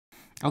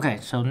Okay,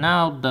 so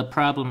now the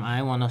problem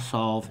I want to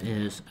solve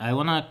is I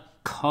want to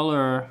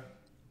color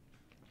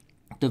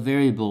the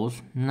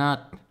variables,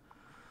 not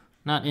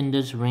in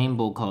this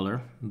rainbow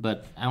color,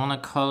 but I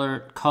want to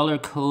color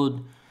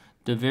code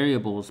the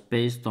variables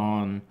based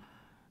on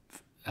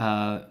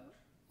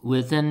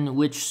within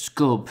which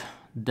scope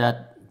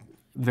that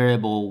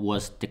variable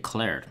was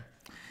declared.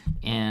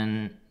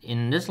 And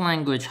in this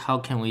language, how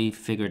can we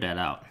figure that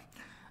out?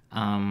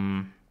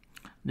 And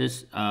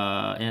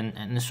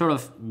sort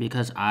of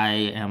because I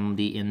am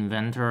the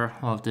inventor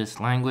of this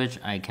language,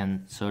 I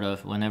can sort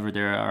of, whenever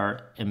there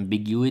are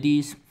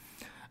ambiguities,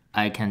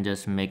 I can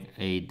just make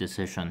a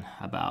decision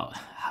about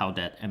how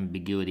that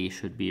ambiguity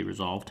should be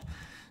resolved.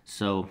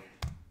 So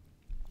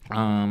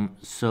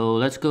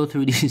let's go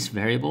through these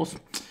variables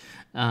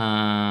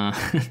that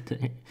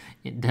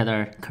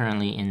are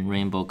currently in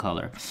rainbow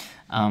color.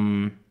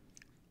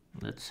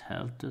 Let's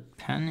have the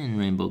pen in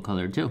rainbow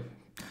color too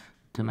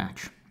to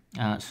match.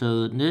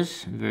 So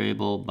this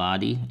variable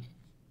body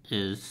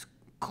is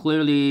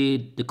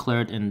clearly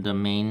declared in the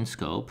main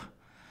scope.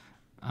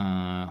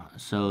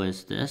 So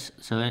is this.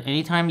 So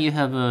anytime you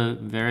have a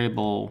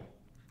variable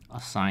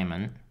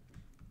assignment,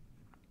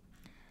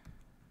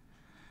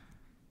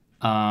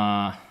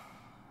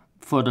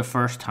 for the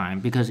first time,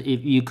 because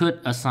if you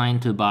could assign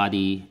to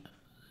body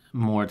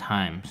more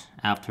times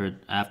after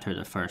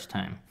the first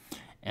time,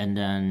 and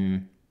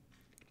then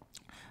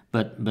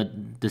but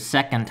the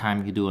second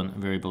time you do a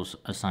variables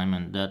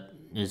assignment, that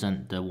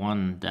isn't the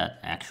one that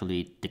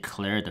actually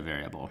declared the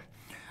variable.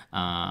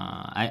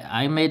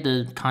 I made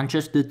the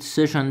conscious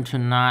decision to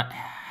not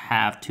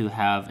have to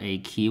have a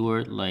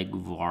keyword like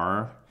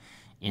var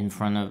in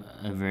front of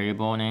a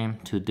variable name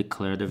to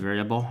declare the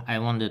variable. I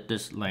wanted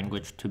this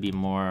language to be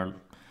more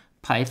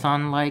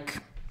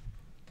Python-like,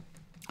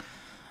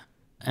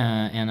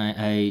 and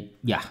I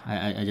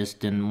just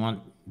didn't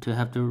want to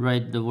have to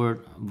write the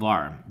word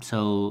var.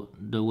 So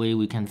the way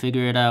we can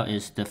figure it out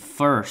is the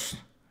first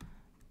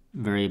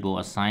variable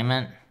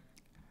assignment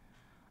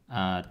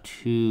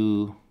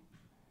to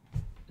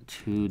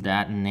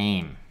that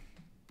name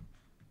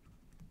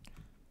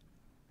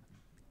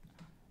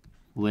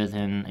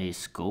within a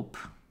scope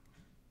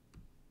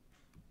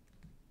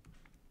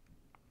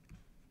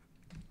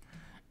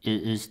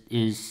is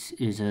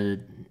a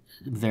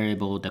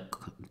variable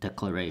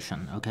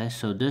declaration. Okay,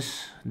 so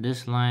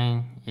this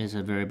line is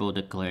a variable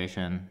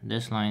declaration,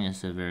 this line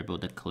is a variable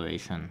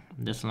declaration,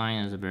 this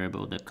line is a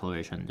variable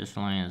declaration, this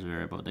line is a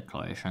variable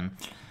declaration,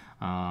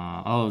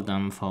 all of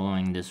them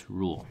following this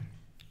rule.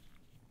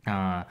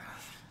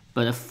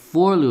 But a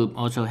for loop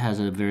also has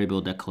a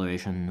variable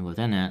declaration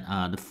within it.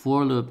 The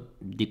for loop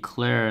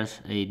declares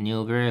a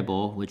new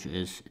variable, which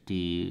is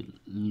the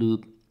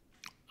loop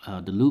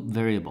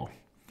variable,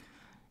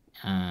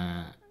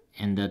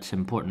 and that's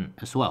important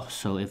as well.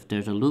 So if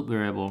there's a loop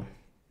variable,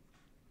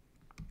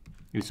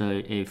 it's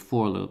a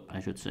for loop, I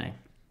should say.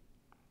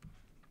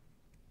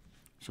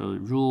 So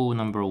rule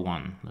number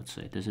one, let's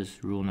say this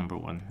is rule number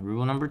one.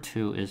 Rule number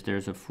two is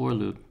there's a for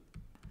loop.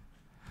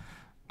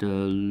 The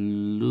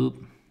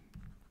loop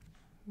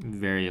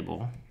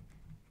variable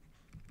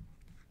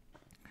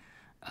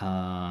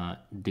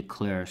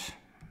declares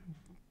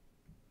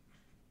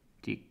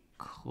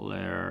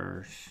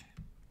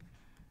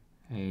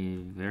a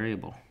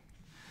variable,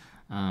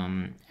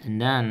 and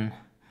then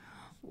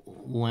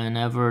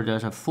whenever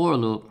there's a for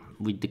loop,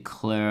 we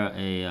declare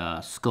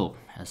a scope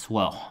as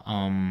well.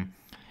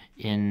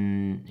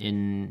 In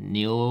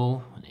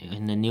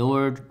the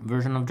newer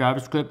version of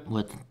JavaScript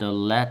with the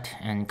let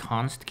and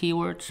const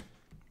keywords,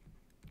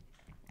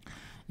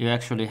 you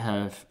actually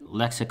have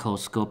lexical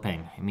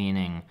scoping,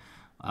 meaning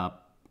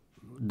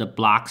the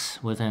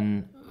blocks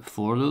within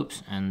for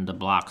loops and the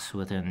blocks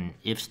within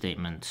if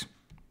statements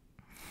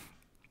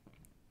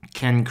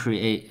can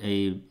create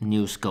a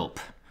new scope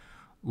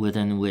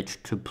within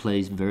which to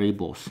place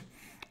variables.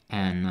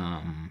 And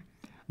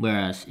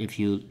whereas if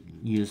you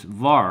use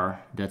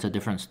var, that's a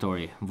different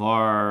story.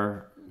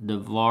 The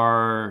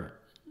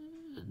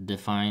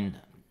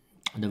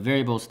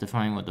variables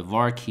defined with the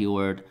var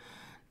keyword,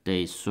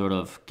 they sort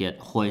of get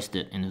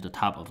hoisted into the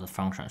top of the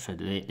function. So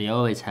they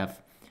always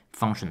have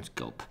function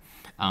scope.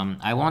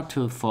 I want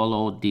to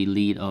follow the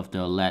lead of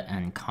the let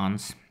and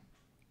const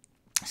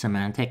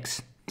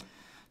semantics.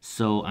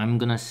 So I'm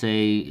gonna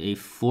say a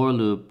for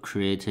loop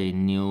creates a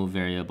new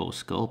variable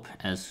scope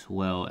as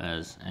well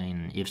as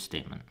an if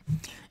statement.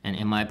 And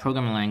in my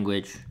programming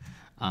language,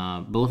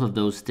 both of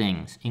those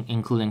things,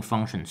 including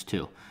functions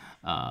too,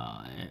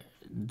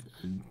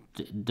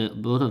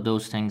 both of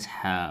those things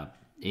have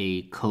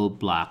a code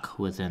block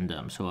within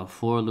them. So a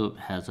for loop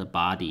has a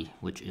body,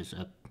 which is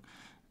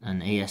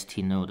an AST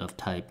node of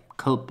type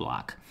code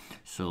block.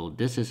 So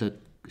this is a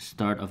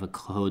start of a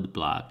code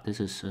block. This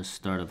is a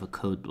start of a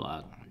code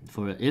block.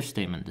 For an if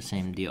statement, the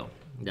same deal.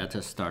 That's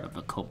a start of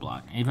a code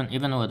block.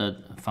 Even with a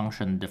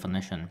function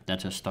definition,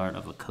 that's a start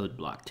of a code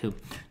block too.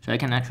 So I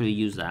can actually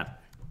use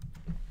that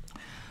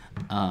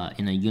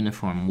in a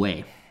uniform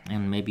way,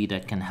 and maybe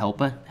that can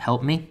help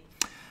me.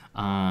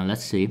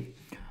 Let's see.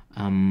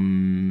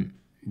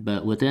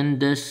 But within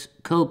this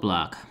code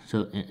block,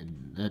 so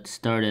that's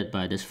started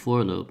by this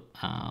for loop,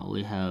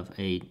 we have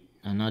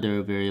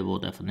another variable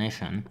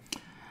definition.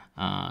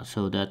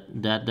 So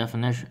that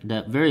definition,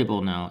 that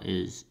variable now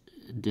is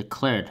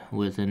declared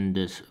within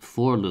this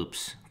for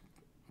loops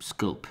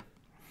scope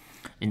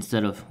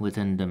instead of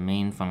within the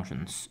main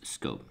function's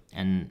scope,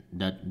 and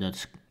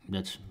that's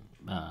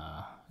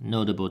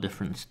notable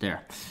difference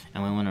there,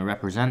 and we want to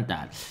represent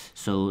that.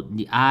 So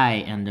the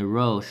I and the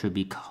row should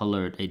be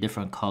colored a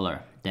different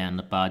color than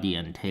the body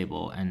and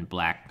table, and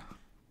black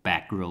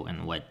back row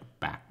and white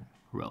back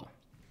row.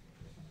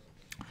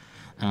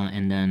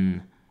 And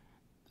then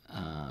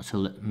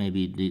so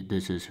maybe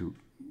this is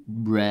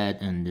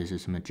red and this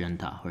is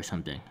magenta or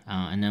something.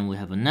 And then we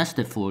have a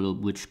nested for loop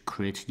which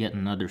creates yet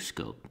another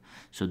scope.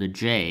 So the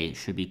J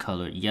should be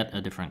colored yet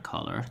a different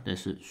color.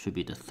 This should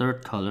be the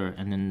third color,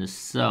 and then the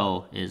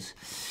cell is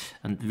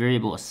a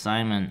variable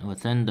assignment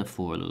within the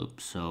for loop.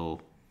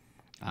 So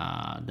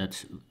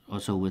that's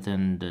also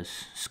within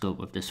this scope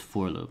of this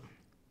for loop.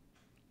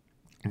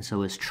 And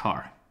so is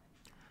char.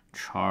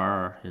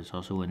 Char is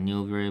also a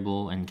new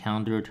variable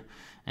encountered,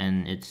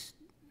 and it's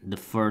the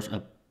first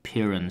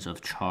appearance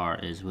of char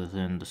is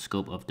within the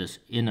scope of this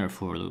inner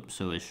for loop,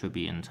 so it should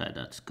be inside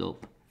that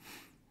scope.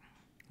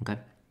 Okay.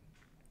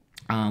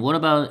 What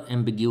about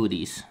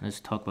ambiguities?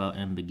 Let's talk about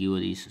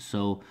ambiguities.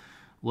 So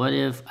what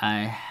if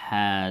I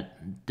had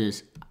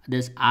this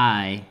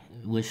I,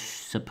 which is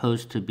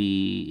supposed to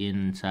be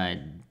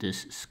inside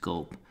this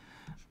scope,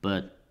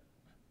 but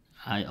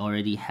I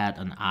already had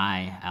an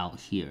I out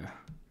here.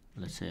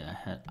 Let's say I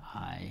had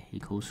I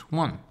equals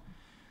 1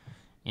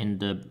 in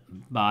the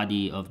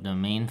body of the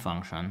main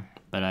function,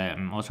 but I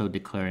am also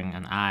declaring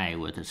an I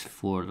with this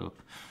for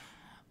loop.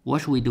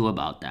 What should we do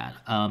about that?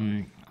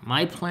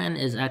 My plan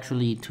is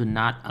actually to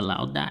not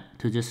allow that,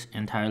 to just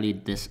entirely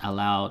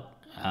disallow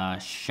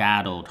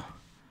shadowed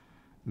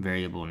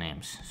variable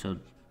names. So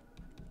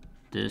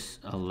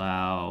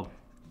disallow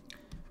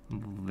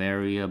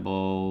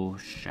variable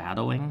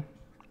shadowing,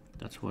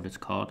 that's what it's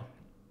called.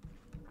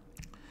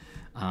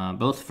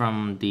 Both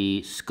from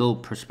the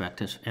scope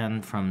perspective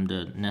and from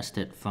the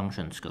nested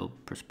function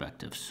scope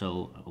perspective.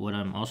 So what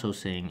I'm also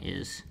saying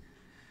is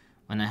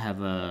when I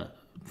have a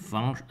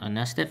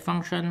nested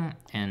function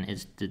and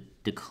it's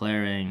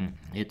declaring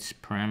its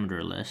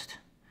parameter list,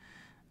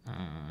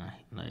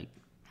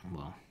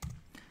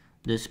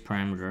 this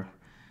parameter,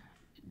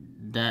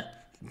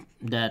 that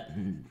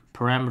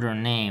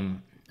parameter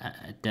name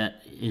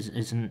that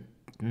isn't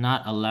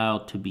not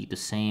allowed to be the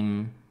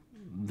same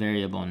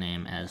variable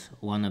name as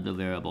one of the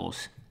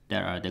variables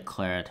that are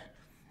declared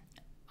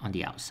on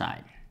the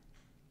outside,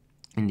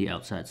 in the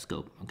outside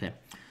scope. Okay,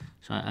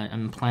 so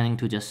I'm planning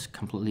to just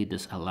completely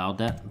disallow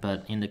that,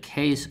 but in the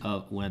case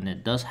of when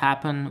it does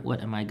happen,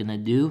 what am I gonna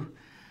do?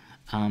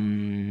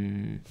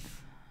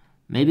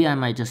 Maybe I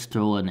might just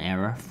throw an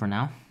error for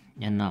now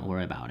and not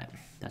worry about it.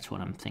 That's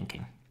what I'm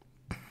thinking.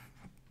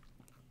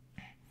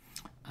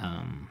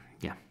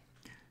 Yeah,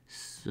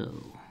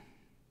 so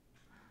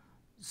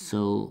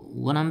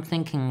what I'm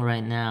thinking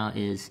right now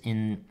is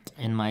in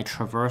my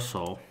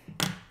traversal,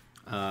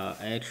 I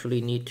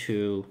actually need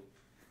to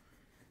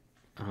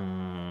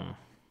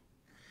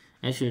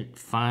I should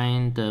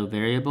find the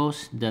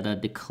variables that are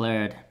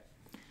declared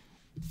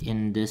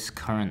in this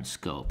current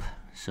scope.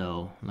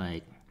 So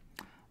like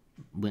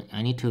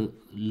I need to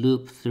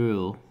loop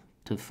through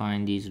to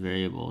find these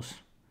variables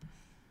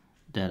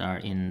that are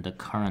in the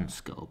current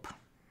scope.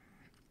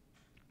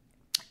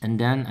 And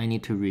then I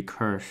need to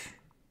recurse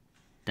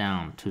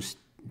down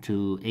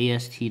to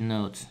AST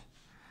nodes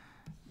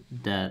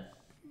that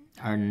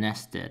are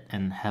nested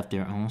and have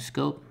their own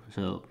scope.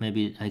 So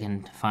maybe I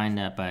can find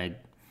that by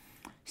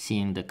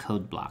seeing the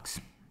code blocks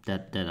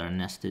that are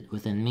nested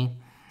within me.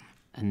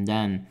 And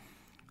then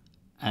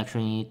I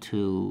actually need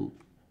to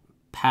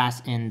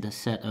pass in the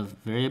set of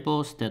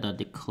variables that are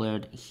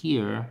declared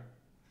here.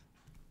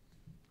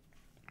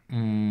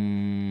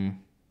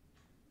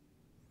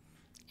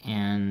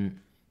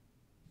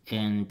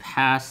 And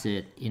pass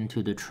it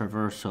into the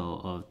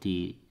traversal of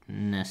the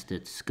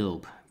nested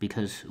scope,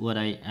 because what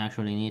I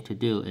actually need to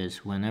do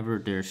is whenever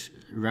there's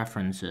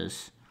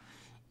references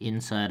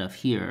inside of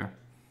here,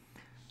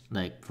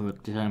 like for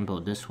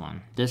example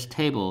this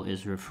table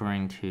is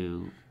referring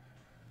to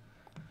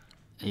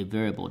a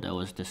variable that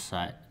was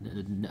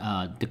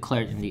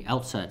declared in the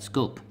outside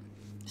scope.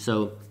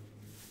 So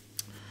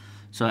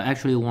I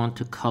actually want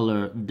to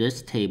color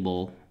this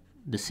table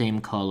the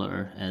same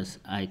color as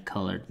I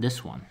colored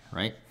this one,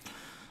 right?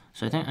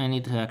 So I think I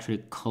need to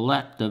actually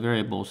collect the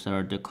variables that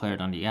are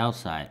declared on the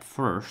outside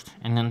first,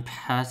 and then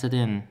pass it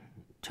in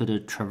to the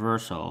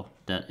traversal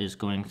that is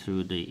going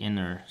through the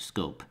inner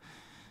scope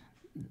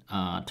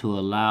to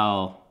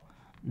allow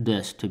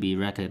this to be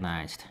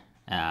recognized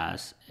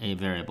as a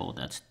variable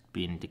that's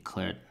being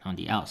declared on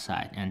the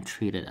outside and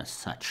treated as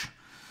such.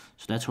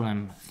 So that's what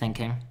I'm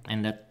thinking,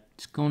 and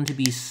that's going to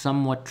be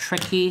somewhat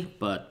tricky,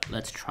 but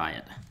let's try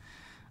it.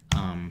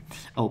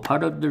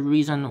 Part of the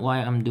reason why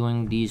I'm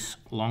doing these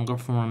longer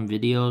form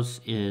videos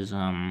is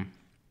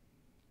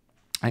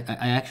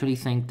I actually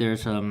think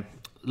there's a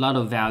lot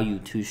of value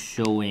to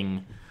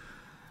showing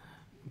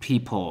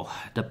people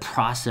the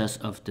process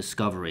of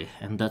discovery,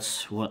 and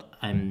that's what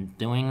I'm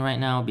doing right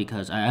now,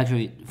 because I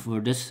actually for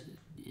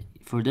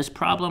this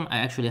problem I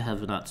actually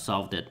have not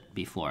solved it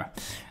before,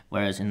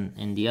 whereas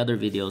in the other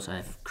videos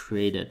I've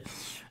created,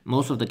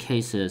 most of the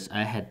cases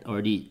I had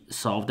already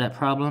solved that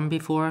problem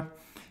before,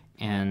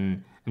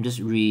 and I'm just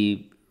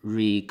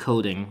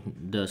recoding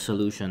the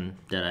solution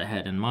that I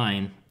had in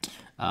mind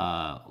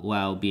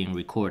while being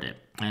recorded.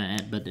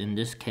 But in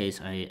this case,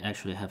 I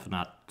actually have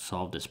not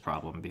solved this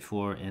problem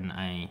before, and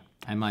I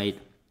might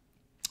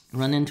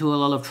run into a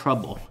lot of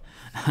trouble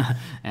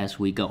as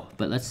we go.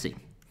 But let's see.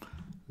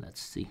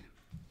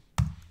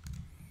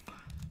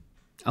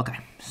 Okay,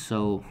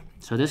 so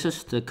this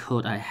is the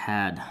code I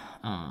had,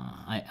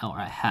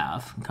 I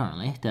have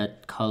currently,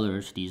 that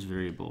colors these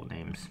variable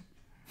names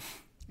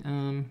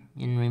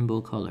in rainbow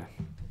color.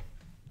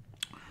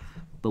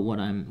 But what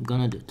I'm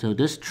gonna do, so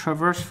this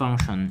traverse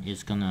function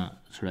is gonna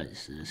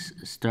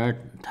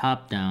start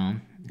top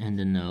down in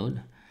the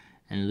node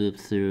and loop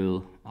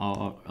through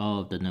all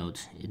of the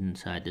nodes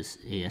inside this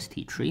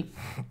AST tree.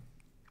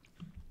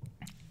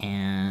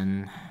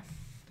 And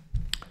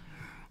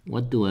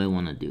what do I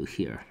want to do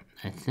here?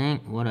 I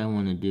think what I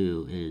want to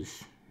do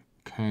is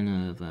kind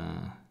of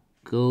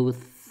go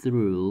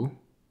through,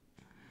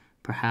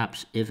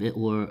 perhaps if it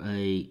were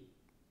a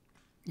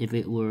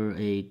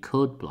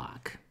code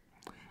block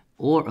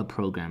or a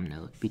program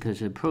node,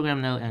 because a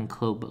program node and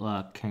code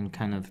block can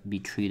kind of be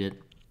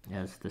treated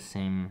as the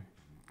same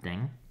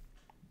thing.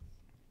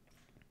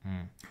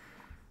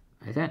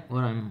 I think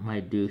what I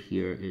might do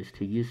here is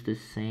to use the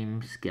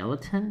same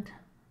skeleton.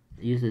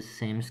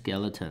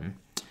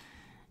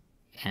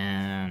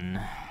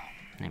 And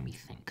let me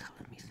think.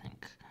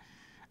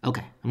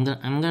 Okay, I'm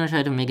gonna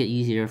try to make it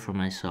easier for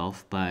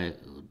myself by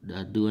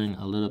doing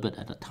a little bit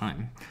at a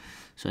time.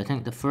 So I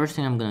think the first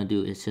thing I'm gonna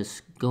do is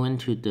just go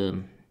into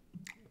the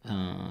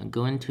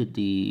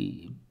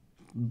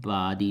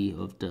body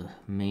of the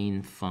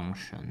main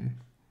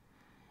function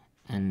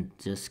and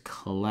just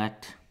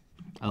collect.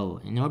 Oh,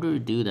 in order to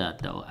do that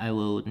though, I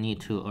will need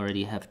to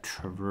already have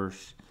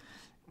traversed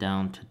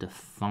down to the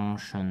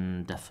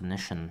function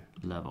definition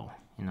level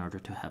in order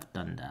to have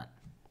done that,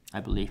 I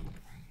believe.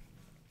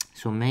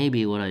 So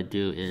maybe what I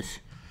do is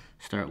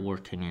start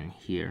working in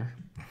here.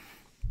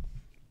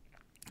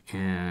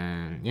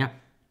 And yeah,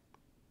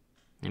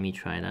 let me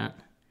try that.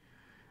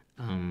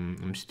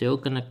 I'm still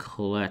gonna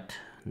collect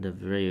the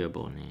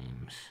variable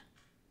names,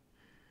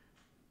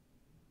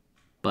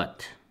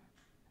 but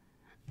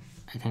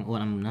I think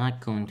what I'm not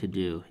going to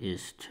do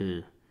is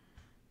to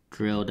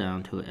drill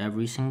down to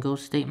every single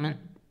statement,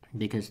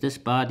 because this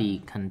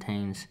body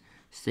contains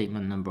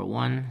statement number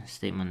 1,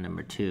 statement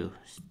number 2,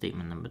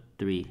 statement number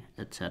 3,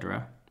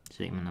 etc.,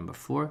 statement number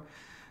 4.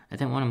 I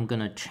think what I'm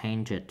gonna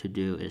change it to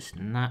do is,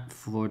 not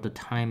for the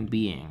time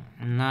being,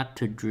 not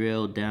to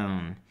drill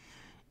down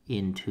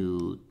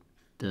into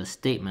the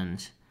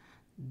statements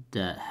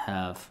that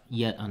have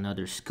yet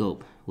another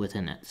scope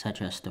within it,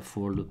 such as the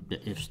for loop,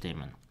 the if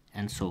statement,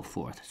 and so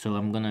forth. So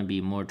I'm gonna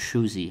be more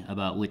choosy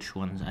about which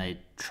ones I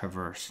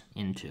traverse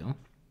into.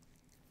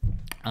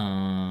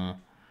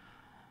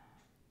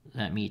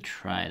 Let me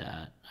try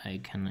that. I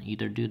can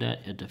either do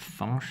that at the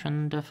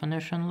function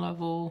definition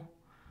level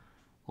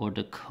or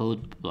the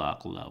code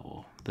block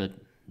level, but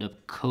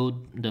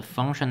the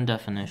function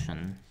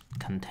definition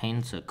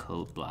contains a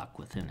code block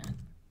within it.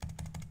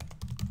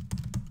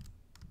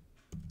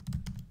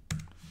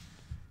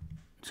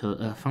 So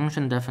a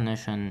function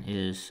definition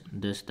is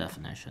this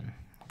definition,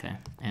 okay?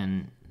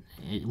 And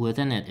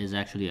within it is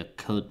actually a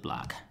code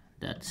block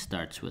that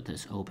starts with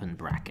this open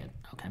bracket,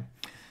 okay?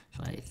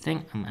 So I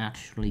think I'm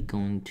actually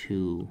going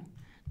to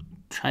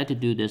try to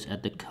do this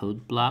at the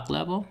code block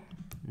level.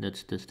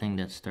 That's this thing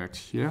that starts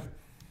here.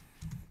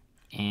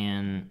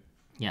 And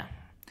yeah,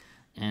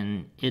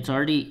 and it's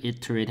already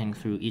iterating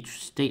through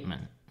each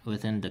statement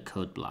within the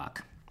code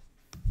block.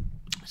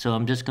 So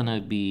I'm just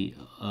gonna be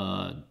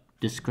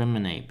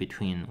discriminate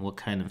between what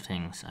kind of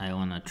things I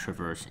want to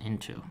traverse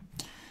into.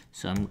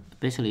 So I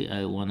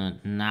want to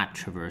not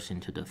traverse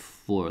into the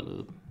for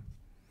loop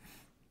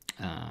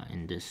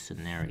in this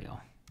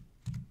scenario.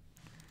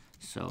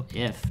 So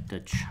if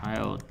the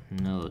child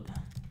node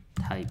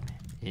type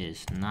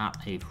is not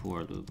a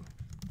for loop,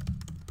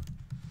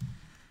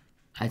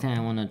 I think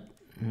I want to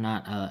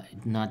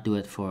not do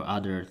it for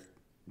other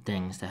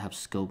things that have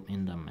scope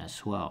in them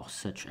as well,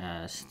 such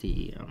as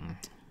the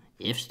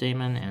if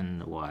statement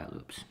and the while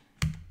loops.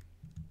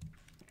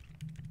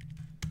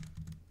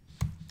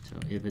 So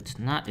if it's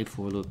not a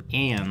for loop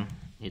and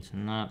it's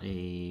not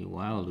a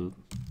while loop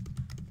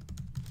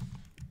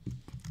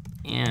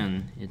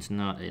and it's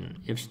not an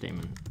if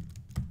statement,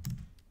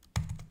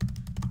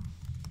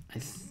 I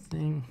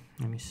think,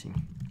 let me see.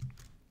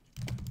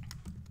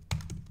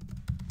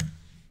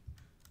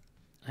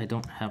 I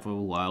don't have a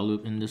while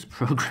loop in this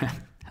program.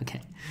 Okay,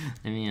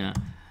 let me,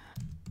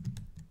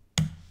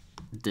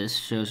 this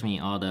shows me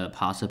all the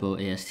possible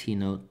AST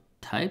node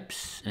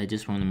types. I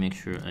just want to make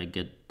sure I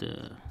get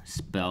the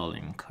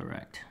spelling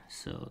correct.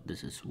 So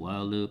this is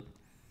while loop,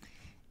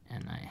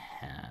 and I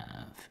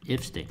have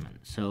if statement.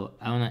 So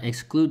I want to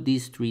exclude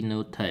these 3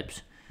 node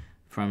types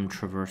from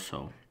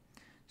traversal.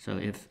 So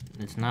if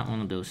it's not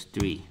one of those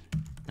 3,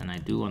 then I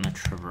do want to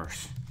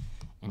traverse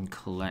and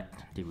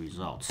collect the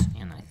results.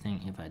 And I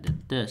think if I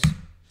did this,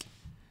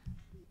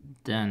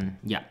 then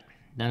yeah,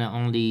 then I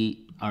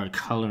only are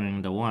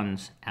coloring the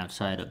ones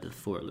outside of the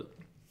for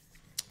loop.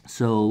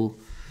 So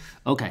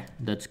okay,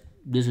 this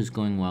is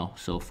going well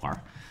so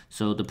far.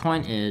 So the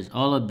point is,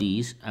 all of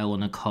these I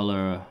want to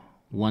color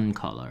one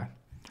color,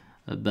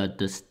 but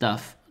the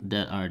stuff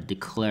that are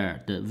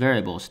declared, the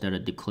variables that are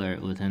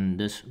declared within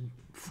this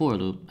for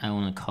loop, I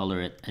want to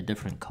color it a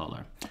different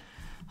color.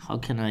 How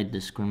can I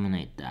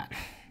discriminate that?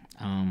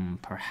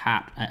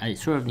 Perhaps I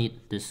sort of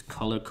need this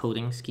color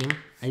coding scheme,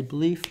 I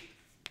believe,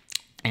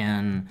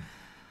 and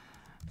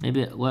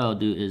maybe what I'll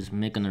do is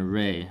make an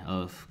array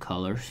of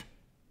colors.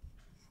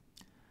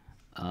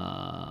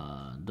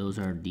 Those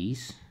are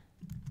these.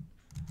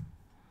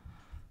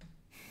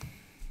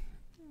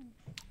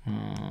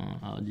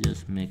 I'll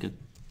just make a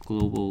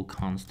global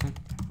constant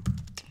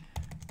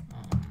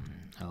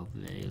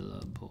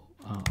available.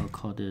 I'll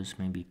call this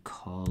maybe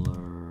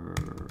color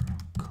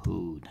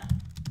code.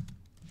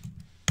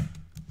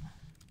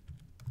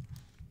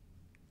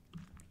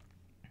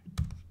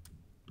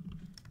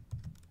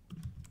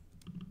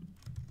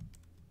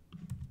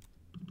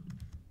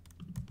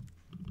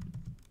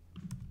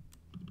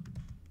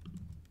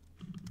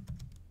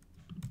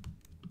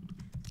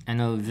 I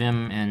know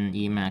Vim and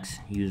Emacs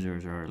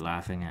users are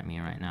laughing at me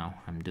right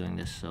now. I'm doing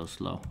this so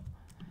slow,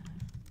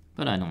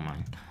 but I don't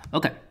mind.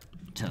 Okay,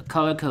 so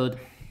color code.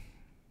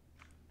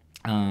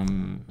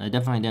 I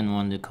definitely didn't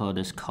want to call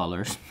this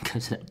colors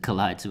because it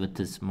collides with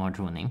this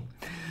module name.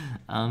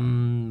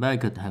 But I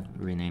could have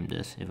renamed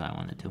this if I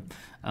wanted to.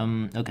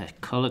 Okay,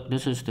 color.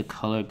 This is the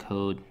color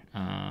code,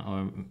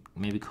 or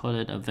maybe call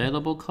it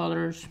available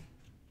colors.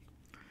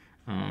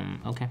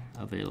 Okay,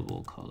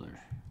 available colors.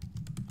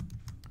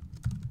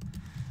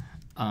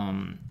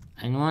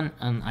 I want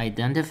an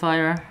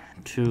identifier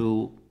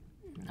to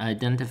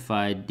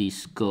identify the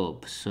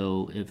scope.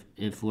 So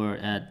if we're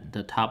at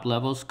the top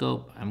level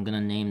scope, I'm gonna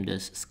name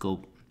this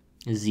scope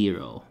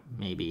 0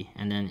 maybe,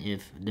 and then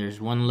if there's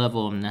one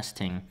level of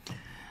nesting,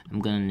 I'm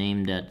gonna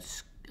name that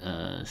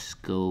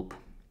scope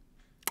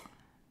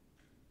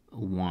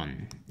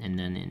 1, and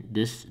then in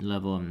this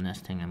level of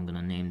nesting, I'm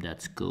gonna name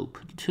that scope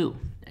 2,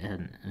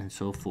 and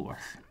so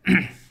forth.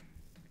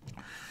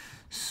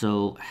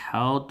 So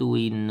how do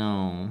we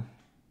know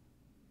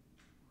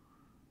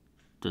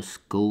the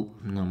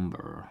scope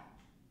number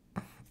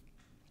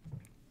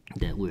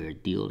that we're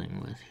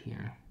dealing with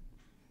here?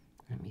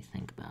 Let me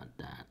think about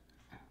that.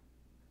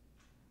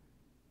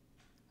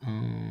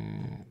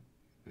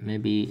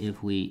 Maybe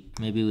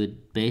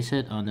we'd base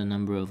it on the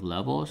number of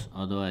levels,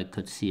 although I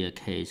could see a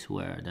case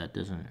where that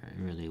doesn't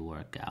really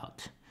work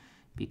out,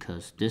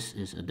 because this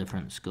is a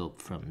different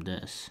scope from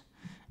this,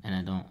 and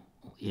I don't,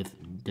 if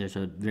there's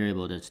a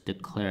variable that's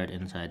declared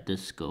inside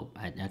this scope,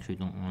 I actually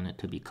don't want it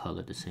to be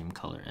colored the same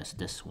color as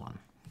this one.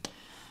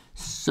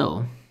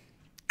 So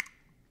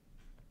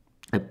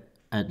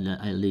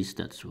at least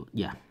that's,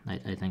 yeah,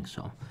 I think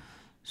so.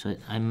 So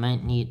I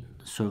might need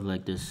sort of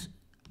like this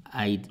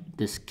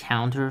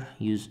counter,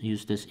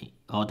 use this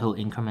auto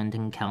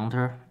incrementing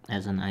counter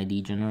as an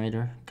ID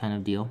generator kind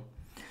of deal,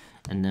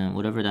 and then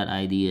whatever that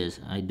ID is,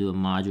 I do a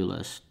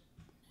modulus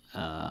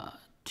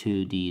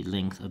to the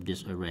length of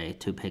this array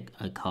to pick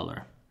a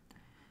color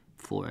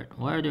for it.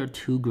 Why are there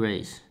 2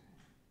 grays?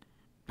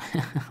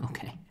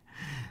 Okay,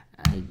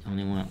 I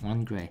only want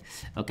 1 gray.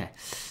 Okay,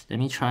 let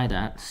me try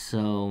that.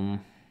 So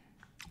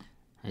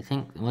I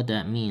think what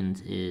that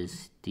means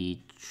is the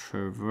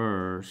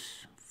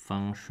traverse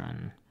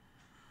function.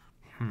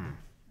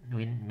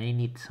 We may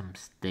need some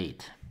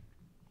state.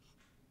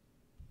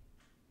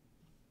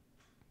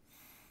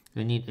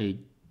 We need a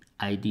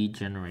ID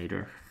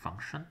generator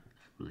function,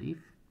 I believe.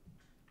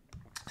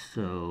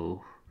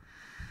 So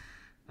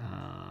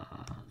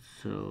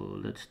so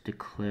let's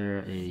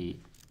declare the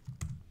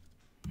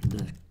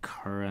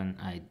current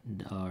ID,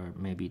 or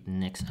maybe the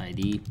next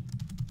ID,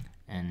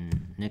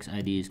 and next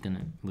ID is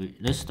gonna,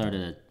 let's start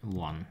it at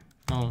 1.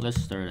 No,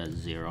 let's start at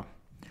 0.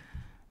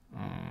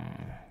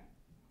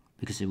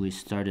 Because if we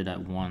started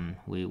at 1,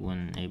 we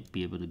wouldn't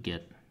be able to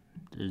get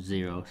the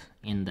 0th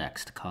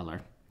indexed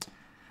color.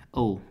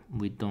 Oh,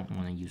 we don't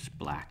want to use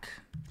black.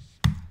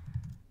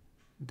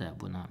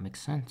 That would not make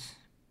sense.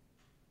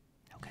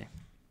 Okay.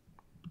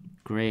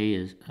 Gray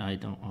is, I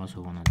don't want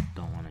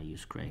to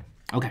use gray.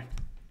 Okay.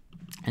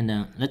 And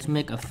then let's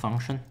make a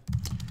function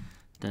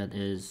that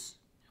is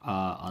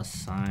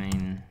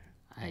assign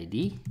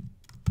ID.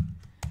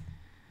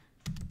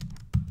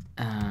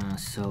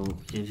 So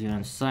if you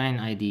assign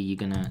ID, you're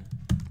gonna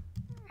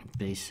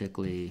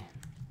basically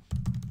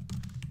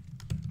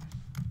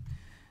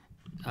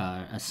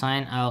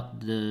assign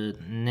out the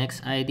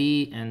next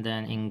ID and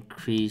then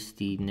increase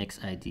the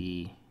next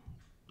ID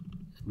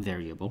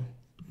variable.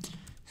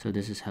 So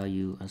this is how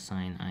you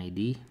assign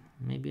ID.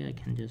 Maybe I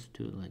can just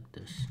do it like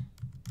this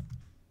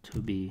to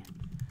be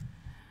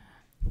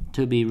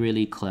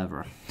really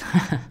clever.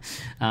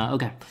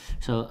 Okay,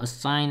 so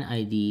assign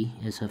ID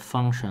is a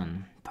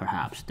function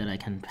perhaps that I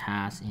can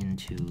pass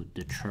into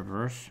the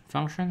traverse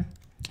function,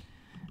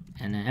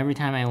 and then every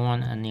time I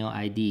want a new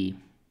ID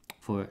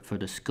for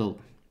the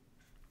scope,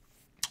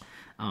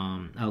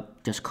 I'll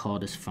just call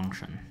this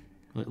function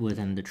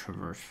within the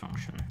traverse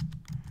function.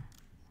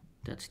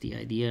 That's the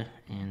idea,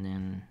 and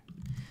then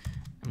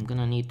I'm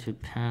gonna need to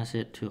pass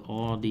it to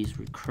all these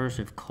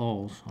recursive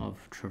calls of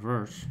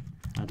traverse,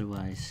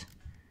 otherwise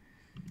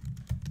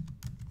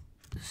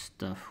the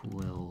stuff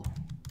will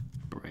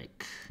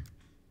break.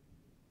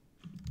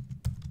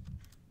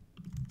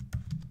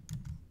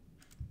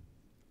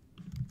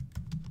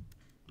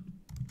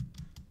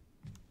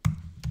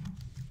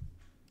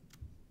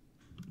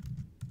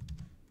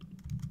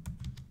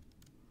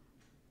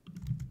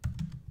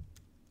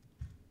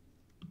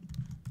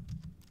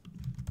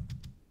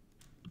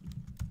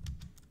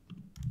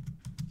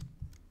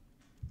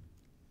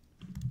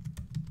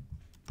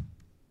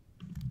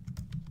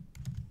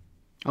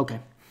 Okay.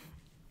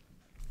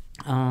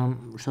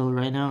 So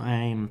right now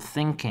I'm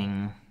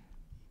thinking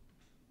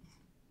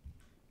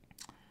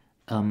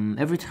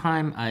every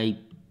time I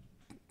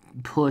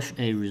push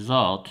a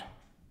result,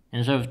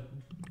 instead of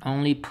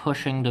only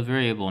pushing the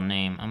variable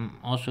name, I'm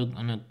also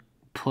gonna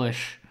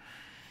push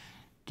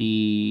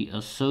the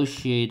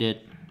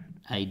associated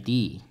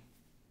ID.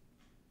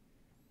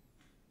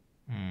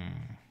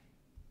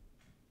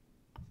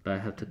 But I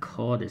have to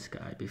call this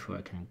guy before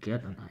I can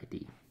get an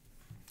ID.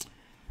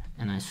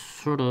 And I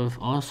sort of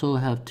also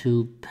have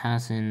to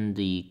pass in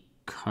the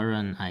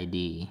current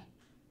ID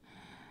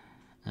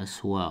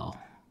as well,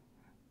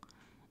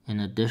 in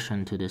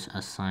addition to this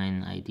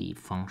assign ID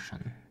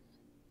function.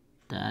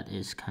 That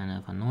is kind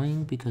of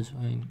annoying because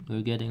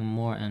we're getting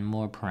more and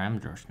more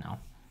parameters now.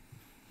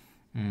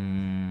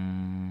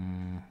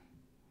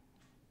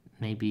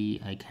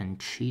 Maybe I can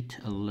cheat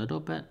a little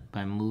bit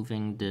by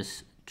moving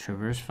this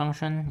traverse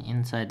function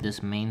inside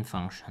this main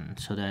function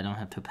so that I don't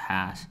have to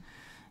pass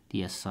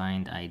the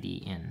assigned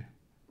ID in.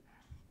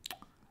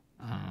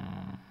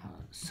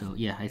 So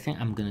yeah, I think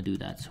I'm gonna do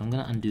that. So I'm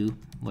gonna undo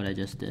what I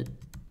just did.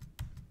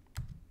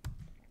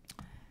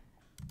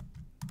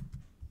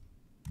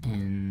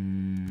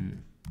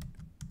 And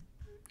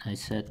I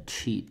said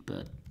cheat,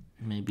 but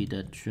maybe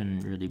that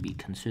shouldn't really be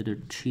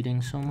considered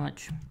cheating so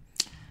much.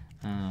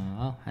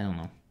 Well, I don't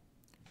know.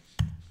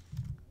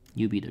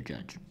 You be the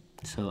judge.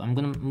 So I'm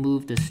gonna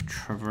move this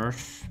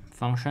traverse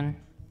function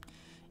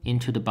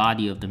into the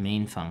body of the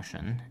main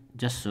function,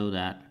 just so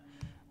that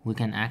we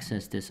can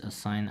access this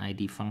assign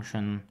ID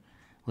function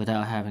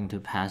without having to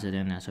pass it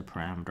in as a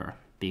parameter,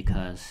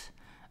 because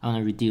I want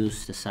to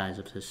reduce the size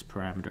of this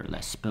parameter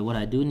list. But what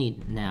I do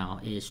need now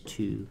is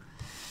to,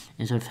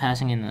 instead of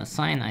passing in the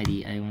assign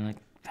ID, I want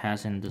to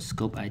pass in the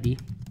scope ID,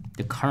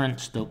 the current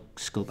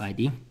scope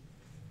ID,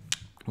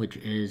 which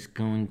is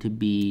going to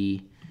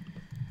be,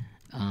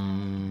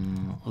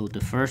 the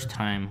first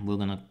time we're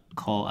going to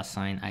call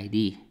assign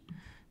ID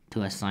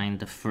to assign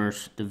the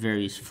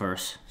very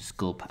first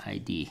scope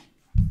ID.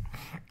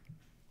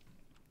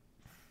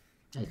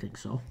 I think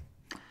so.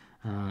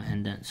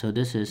 And then, so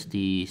this is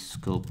the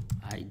scope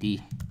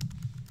ID.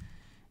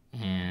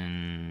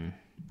 And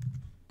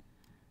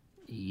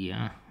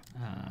yeah,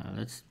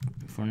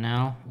 for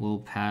now, we'll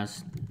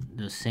pass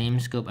the same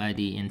scope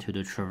ID into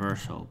the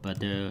traversal, but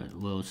there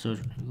will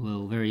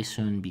very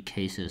soon be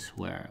cases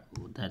where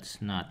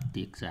that's not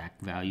the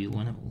exact value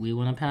we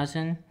want to pass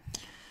in,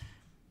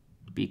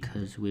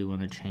 because we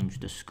want to change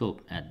the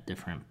scope at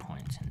different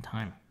points in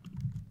time.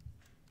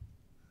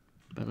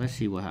 But let's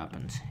see what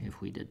happens if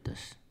we did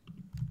this.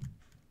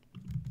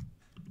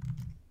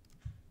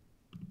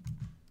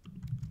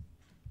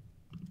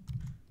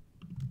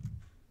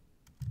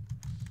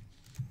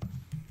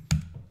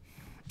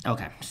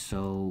 Okay,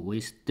 so we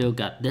still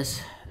got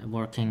this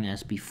working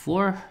as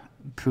before.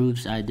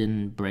 Proves I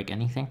didn't break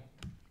anything.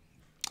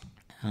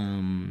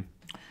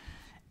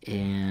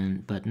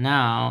 But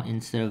now,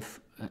 instead of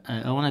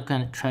I want to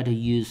kind of try to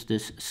use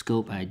this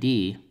scope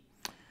ID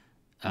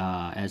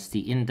as the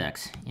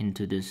index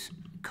into this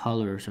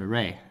colors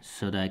array,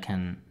 so that I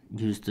can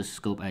use the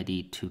scope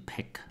ID to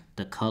pick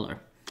the color.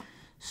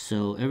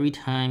 So every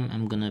time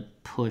I'm gonna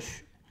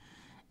push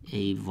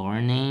a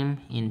var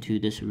name into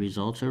this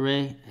results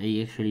array,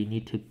 I actually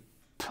need to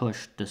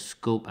push the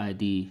scope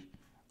ID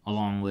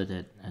along with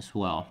it as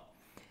well.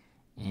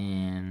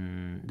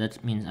 And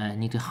that means I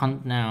need to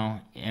hunt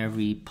now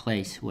every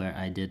place where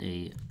I did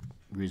a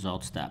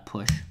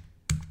results.push.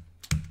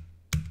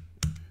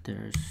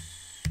 There's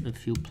a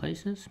few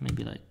places,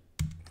 maybe like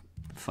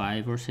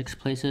 5 or 6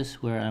 places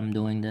where I'm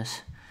doing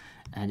this.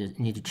 I just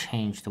need to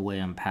change the way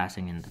I'm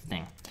passing in the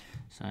thing.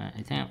 So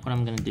I think what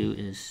I'm gonna do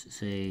is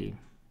say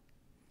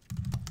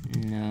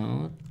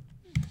node,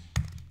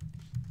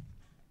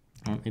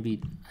 or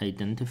maybe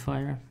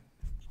identifier,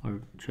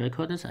 or should I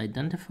call this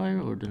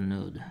identifier or the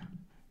node?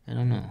 I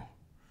don't know.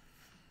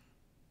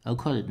 I'll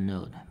call it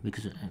node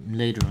because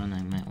later on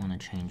I might want to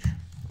change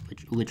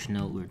which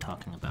node we're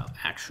talking about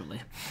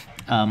actually.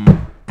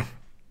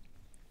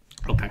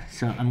 Okay,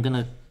 so I'm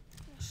gonna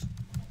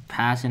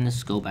pass in the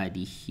scope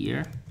ID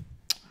here,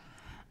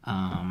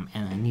 and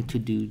I need to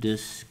do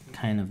this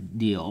kind of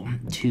deal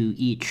to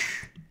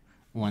each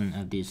one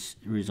of these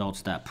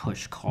results that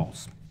push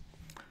calls.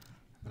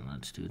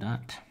 Let's do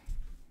that.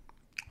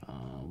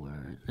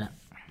 Where is that?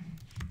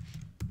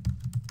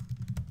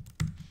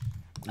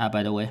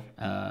 By the way,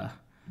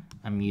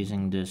 I'm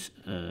using this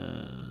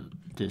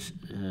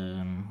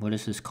what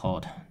is this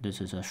called?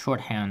 This is a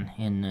shorthand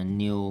in the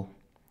new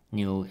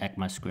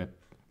ECMAScript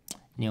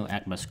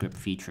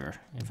feature.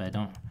 If I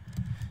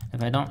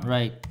don't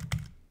write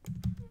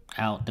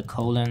out the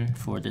colon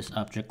for this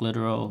object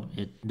literal,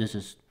 this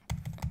is,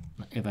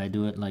 if I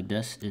do it like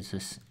this, it's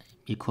just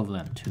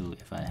equivalent to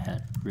if I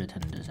had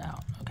written this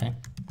out. Okay,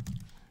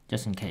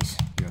 just in case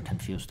you're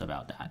confused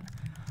about that.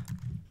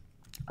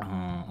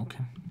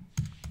 Okay.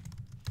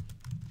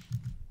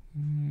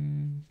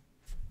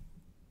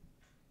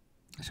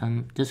 So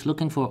I'm just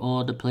looking for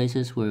all the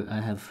places where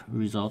I have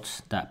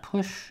results that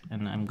push,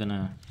 and I'm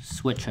gonna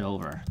switch it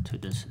over to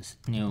this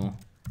new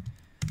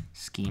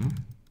scheme.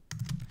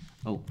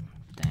 Oh,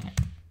 dang it.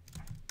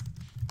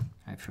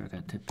 I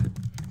forgot to put,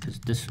 because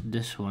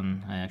this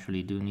one I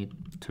actually do need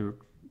to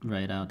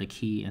write out the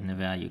key and the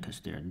value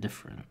because they're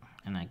different,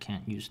 and I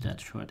can't use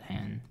that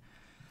shorthand.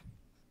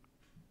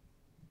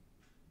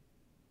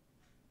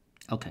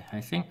 Okay, I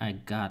think I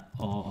got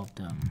all of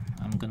them.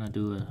 I'm gonna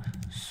do a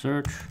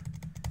search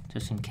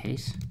just in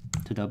case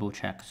to double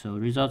check. So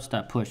results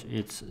that push,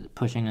 it's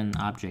pushing an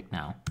object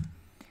now.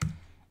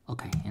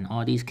 Okay, in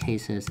all these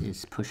cases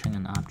it's pushing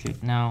an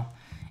object now,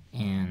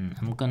 and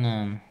I'm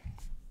gonna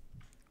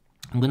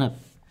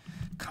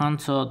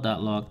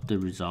console.log the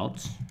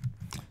results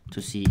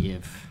to see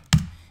if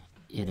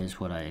it is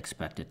what I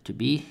expect it to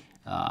be.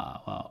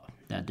 Well,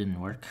 that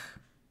didn't work.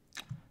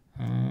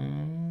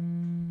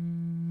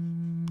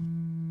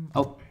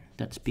 Oh,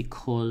 that's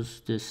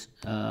because this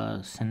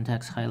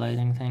syntax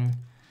highlighting thing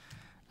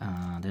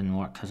didn't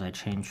work because I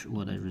changed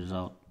what the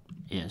result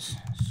is.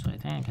 So I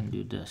think I can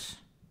do this.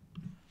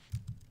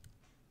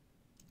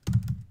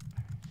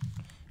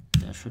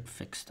 That should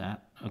fix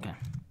that. Okay.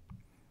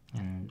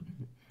 And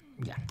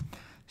yeah.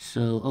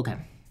 So okay.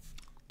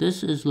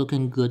 This is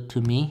looking good to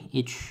me.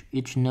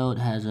 Each node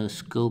has a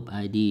scope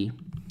ID.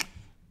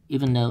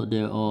 Even though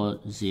they're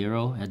all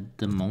 0 at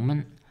the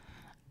moment,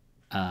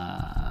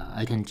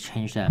 I can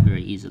change that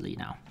very easily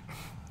now.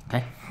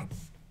 Okay.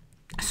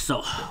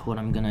 So what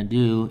I'm gonna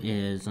do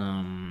is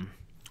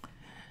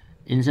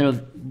instead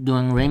of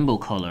doing rainbow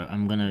color,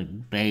 I'm gonna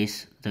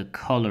base the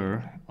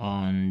color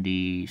on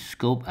the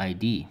scope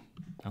ID.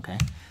 Okay,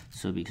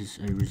 so because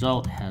a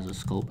result has a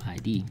scope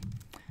ID,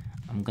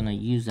 I'm gonna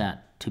use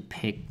that to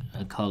pick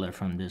a color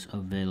from this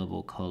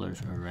available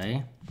colors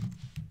array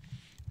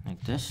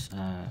like this.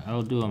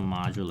 I'll do a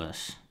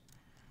modulus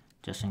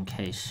just in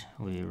case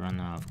we run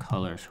out of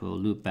colors. We'll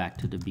loop back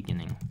to the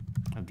beginning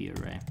of the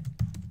array.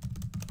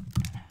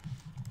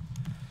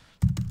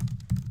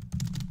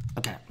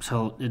 Okay,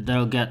 so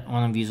they'll get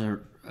one of these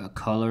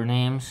color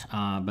names,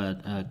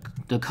 but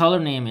the color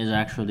name is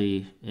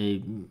actually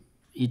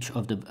each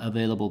of the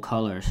available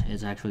colors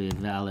is actually a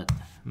valid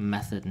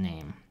method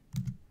name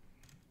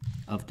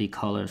of the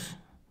colors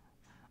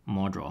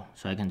module.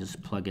 So I can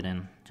just plug it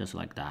in just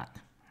like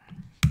that.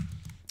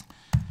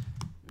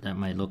 That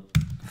might look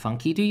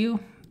funky to you,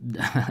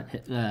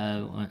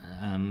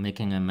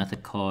 making a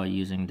method call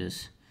using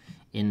this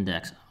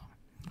index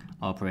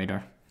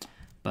operator,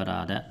 but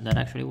that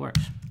actually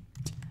works.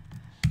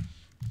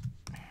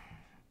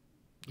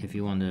 If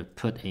you want to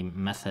put a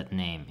method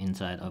name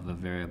inside of a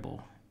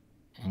variable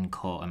and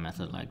call a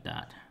method like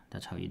that,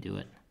 that's how you do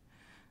it.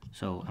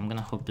 So I'm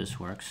gonna hope this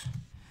works,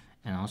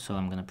 and also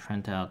I'm gonna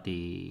print out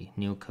the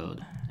new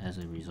code as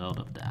a result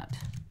of that.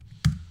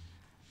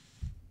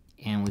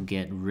 And we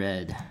get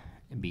red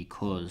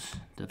because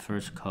the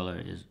first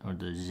color is, or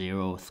the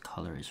 0th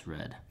color is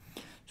red.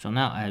 So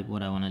now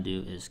what I want to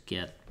do is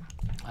get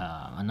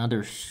a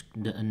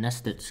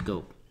nested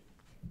scope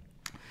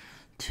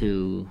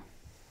to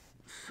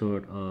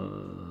sort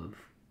of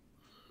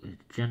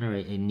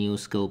generate a new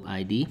scope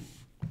ID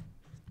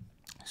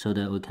so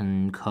that we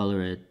can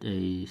color it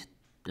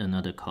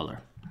another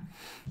color.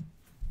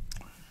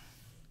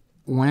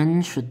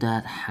 When should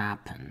that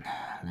happen?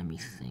 Let me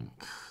think.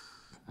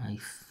 I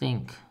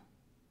think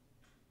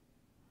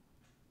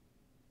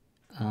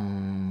what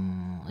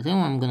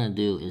I'm gonna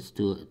do is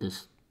do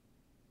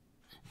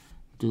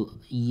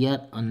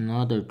yet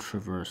another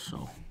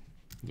traversal.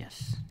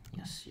 Yes.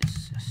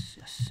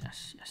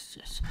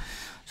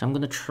 So I'm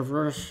gonna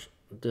traverse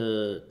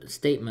the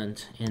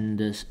statement in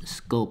this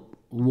scope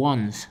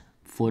once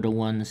for the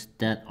ones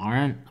that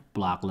aren't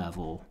block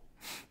level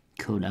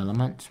code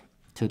elements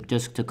to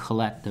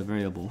collect the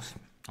variables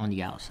on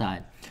the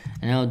outside,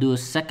 and I'll do a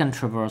second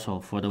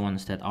traversal for the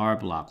ones that are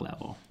block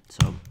level.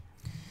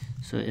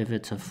 So if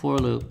it's a for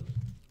loop,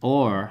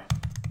 or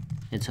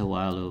it's a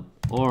while loop,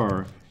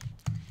 or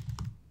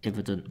if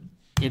it's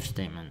if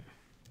statement.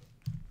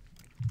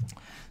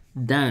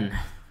 Then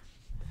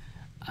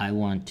I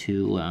want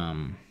to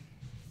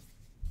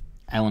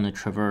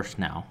traverse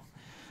now,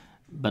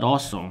 but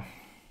also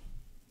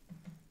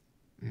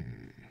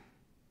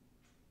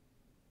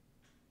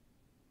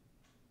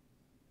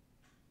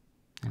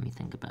let me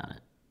think about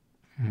it.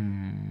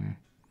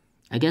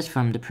 I guess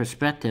from the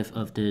perspective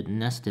of the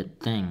nested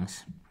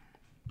things,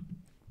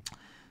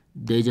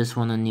 they just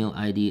want a new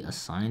ID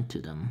assigned to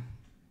them,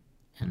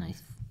 and I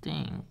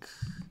think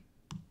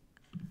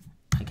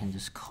I can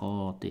just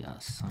call the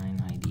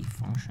assign ID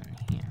function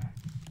here.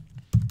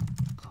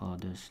 Call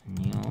this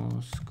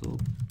new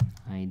scope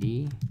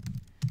ID,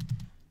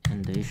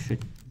 and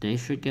they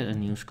should get a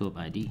new scope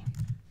ID.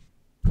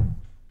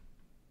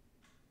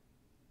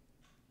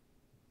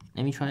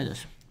 Let me try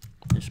this.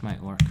 This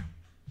might work.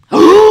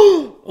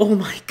 Oh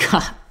my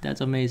god,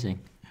 that's amazing.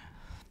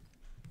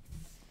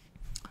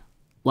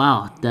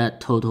 Wow, that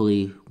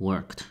totally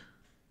worked.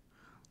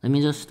 Let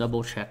me just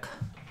double check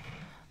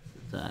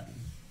that.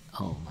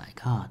 Oh my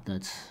god,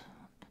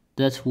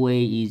 that's way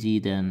easy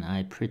than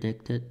I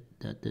predicted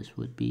that this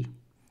would be.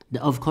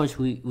 Of course,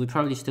 we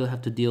probably still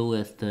have to deal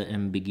with the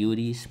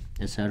ambiguities,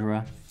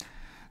 etc.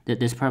 That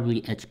there's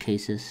probably edge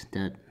cases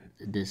that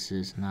this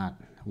is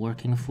not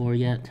working for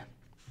yet,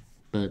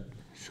 but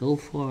so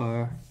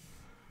far.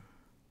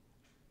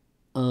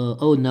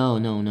 Oh no.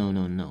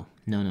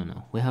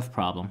 We have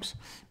problems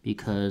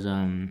because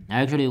I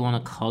actually want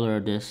to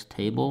color this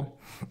table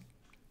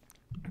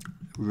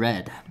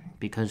red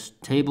because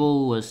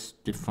table was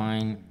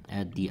defined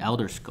at the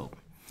outer scope,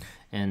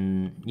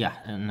 and yeah,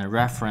 in the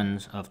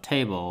reference of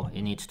table,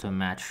 it needs to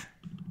match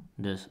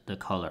the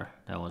color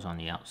that was on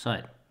the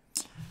outside.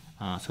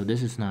 So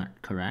this is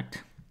not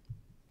correct,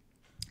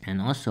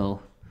 and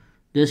also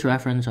this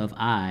reference of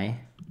I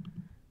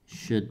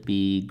should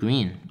be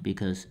green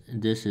because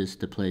this is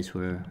the place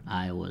where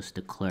I was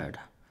declared.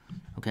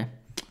 Okay,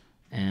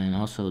 and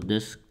also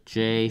this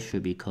J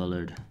should be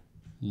colored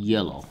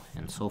yellow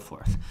and so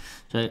forth.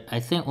 So I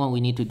think what we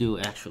need to do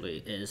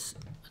actually is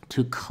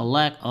to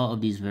collect all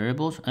of these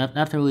variables.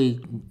 After we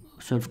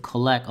sort of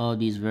collect all of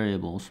these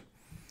variables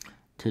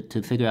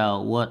to figure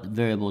out what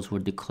variables were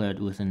declared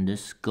within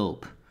this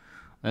scope,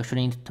 we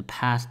actually need to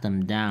pass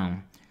them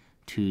down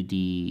to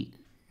the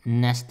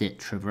nested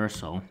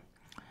traversal.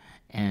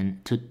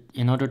 And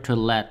in order to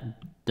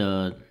let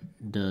the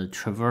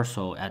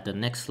traversal at the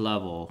next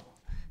level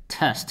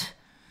test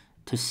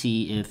to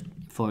see if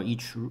for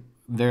each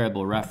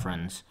variable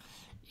reference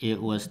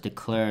it was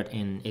declared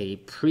in a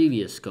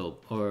previous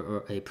scope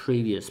or a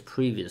previous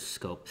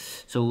scope.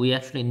 So we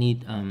actually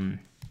need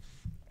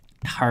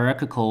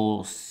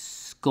hierarchical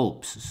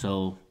scopes.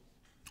 So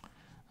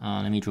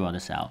let me draw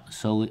this out.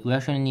 So we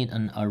actually need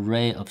an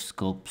array of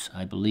scopes,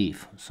 I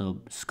believe.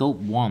 So scope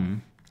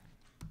 1.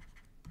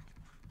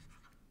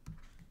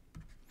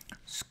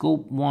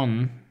 Scope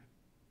 1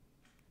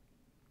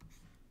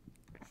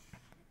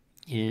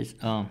 is,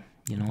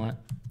 you know what?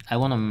 I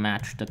want to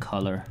match the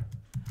color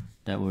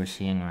that we're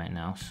seeing right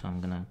now, so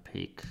I'm gonna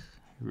pick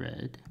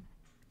red.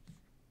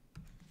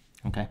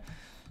 Okay,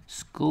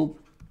 scope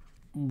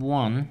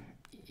 1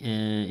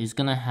 is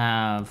gonna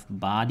have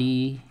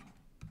body,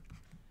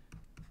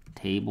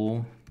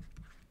 table,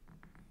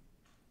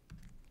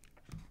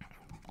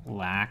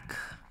 black,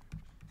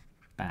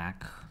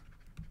 back,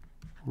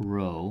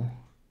 row,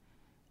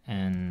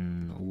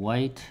 and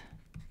white,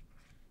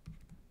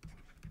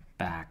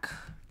 back,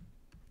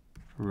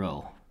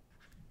 row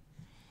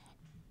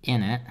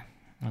in it.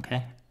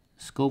 Okay,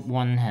 scope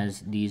 1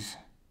 has these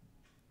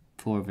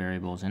 4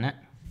 variables in it.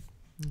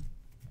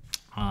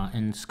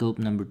 And scope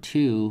number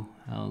 2,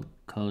 I'll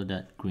color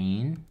that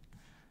green.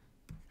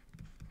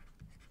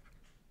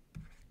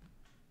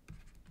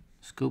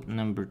 Scope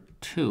number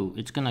 2,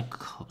 it's gonna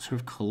sort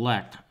of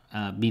collect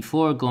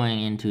before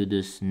going into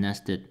this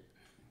nested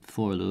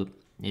for loop.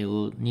 It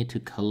will need to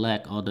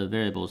collect all the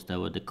variables that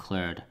were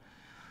declared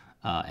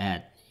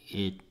at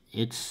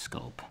its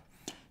scope.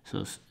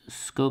 So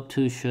scope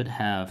 2 should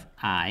have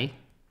I,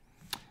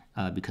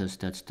 because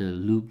that's the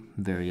loop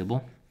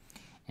variable,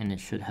 and it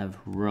should have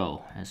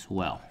row as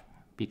well,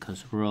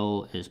 because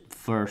row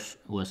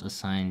was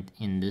assigned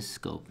in this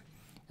scope.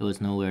 It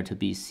was nowhere to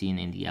be seen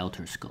in the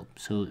outer scope.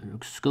 So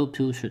scope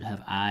 2 should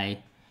have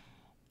I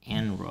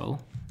and row.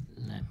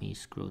 Let me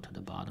scroll to the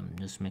bottom,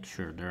 just make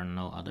sure there are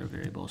no other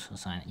variables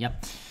assigned.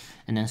 Yep.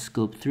 And then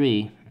scope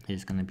 3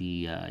 is going to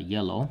be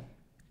yellow.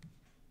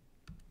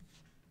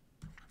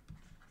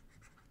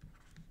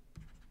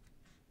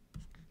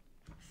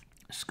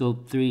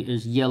 Scope 3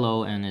 is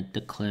yellow and it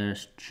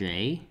declares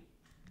J.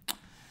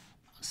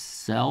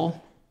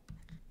 Cell.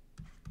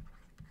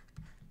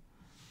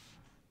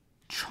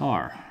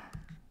 Char.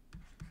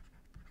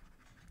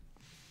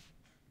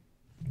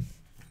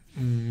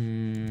 I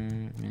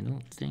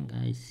don't think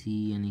I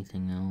see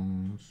anything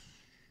else.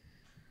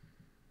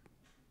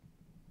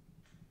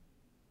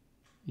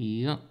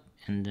 Yep,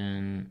 and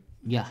then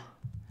yeah,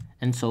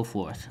 and so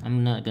forth.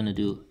 I'm not gonna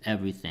do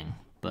everything,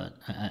 but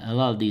a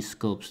lot of these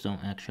scopes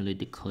don't actually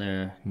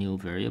declare new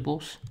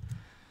variables.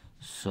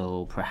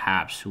 So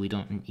perhaps we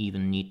don't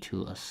even need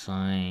to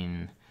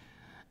assign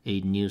a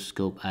new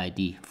scope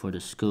ID for the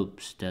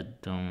scopes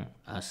that don't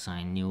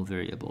assign new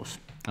variables.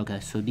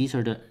 Okay, so these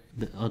are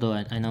although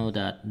I know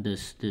that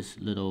this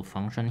little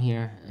function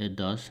here, it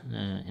does,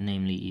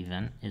 namely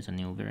event is a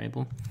new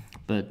variable,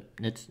 but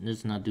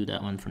let's not do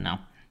that one for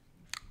now.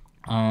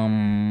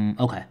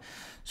 Okay,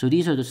 so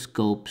these are the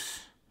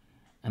scopes,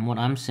 and what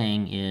I'm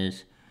saying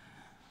is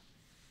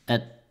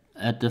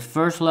at the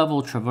first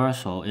level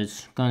traversal,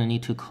 it's gonna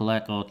need to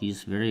collect all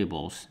these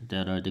variables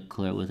that are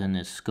declared within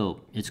its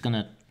scope. It's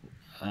gonna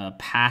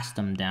pass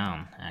them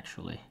down,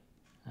 actually.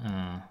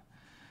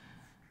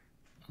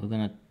 We're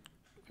gonna,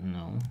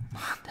 no,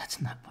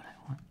 that's not what I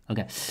want.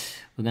 Okay,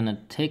 we're gonna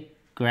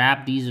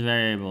grab these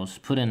variables,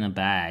 put in a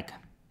bag,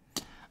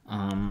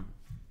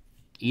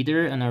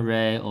 either an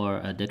array or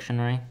a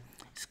dictionary.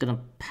 It's gonna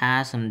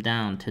pass them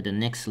down to the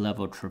next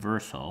level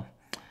traversal,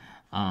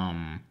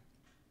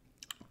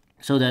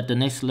 so that the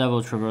next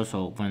level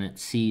traversal, when it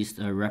sees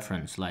a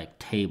reference like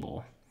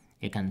table,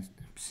 it can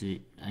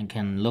see and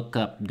can look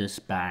up this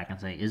bag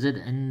and say, is it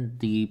in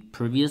the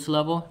previous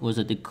level? Was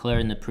it declared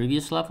in the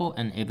previous level?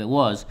 And if it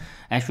was,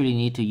 actually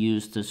need to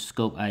use the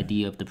scope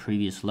ID of the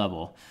previous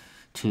level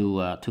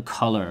to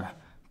color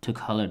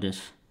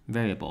this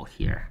variable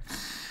here.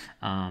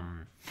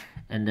 And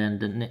then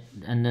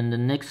the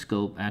next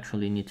scope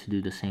actually needs to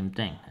do the same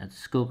thing. At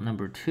scope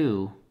number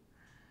 2,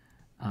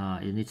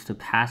 it needs to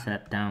pass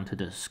that down to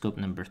the scope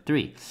number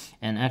 3.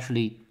 And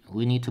actually,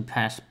 we need to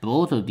pass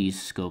both of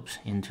these scopes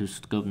into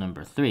scope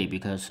number 3,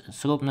 because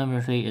scope number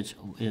 3, if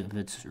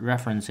it's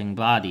referencing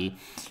body,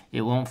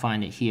 it won't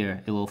find it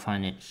here, it will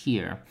find it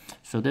here.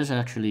 So this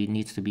actually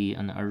needs to be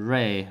an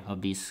array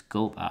of these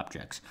scope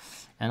objects.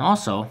 And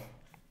also,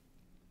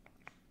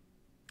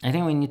 I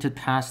think we need to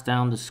pass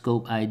down the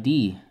scope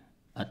ID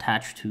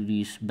attached to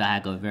these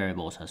bag of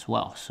variables as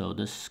well. So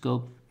the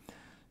scope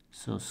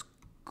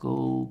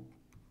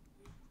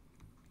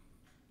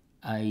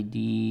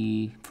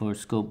ID for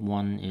scope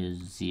 1 is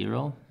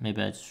 0.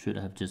 Maybe I should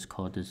have just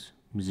called this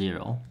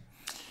 0.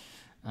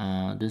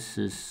 This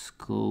is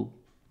scope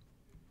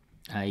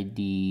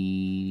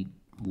ID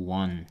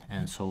 1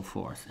 and so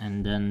forth.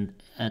 And then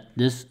at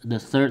the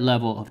third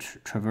level of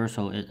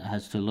traversal, it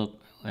has to look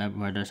at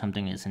whether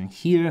something is in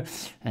here,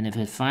 and if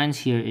it finds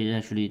here, it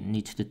actually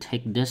needs to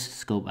take this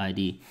scope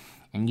ID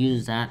and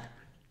use that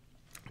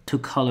to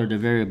color the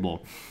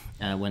variable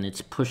when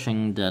it's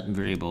pushing that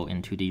variable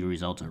into the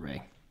results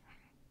array.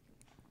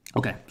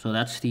 Okay, so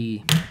that's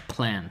the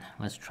plan.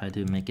 Let's try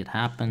to make it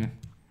happen.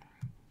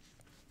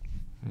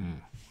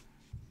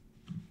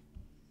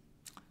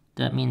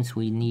 That means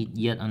we need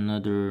yet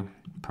another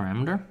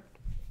parameter,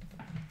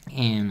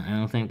 and I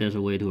don't think there's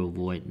a way to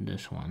avoid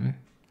this one.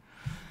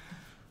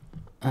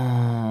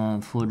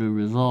 For the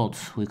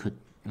results, we could,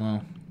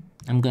 well,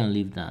 I'm gonna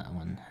leave that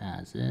one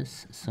as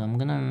is. So I'm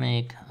gonna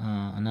make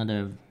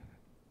another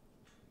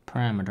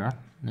parameter.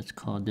 Let's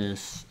call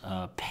this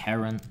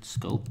parent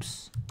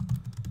scopes.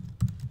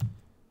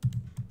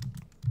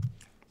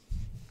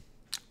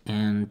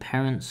 And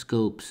parent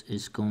scopes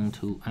is going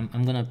to,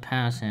 I'm gonna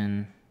pass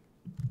in,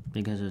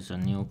 because it's a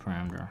new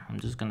parameter, I'm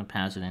just gonna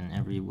pass it in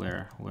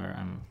everywhere where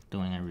I'm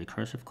doing a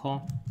recursive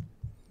call.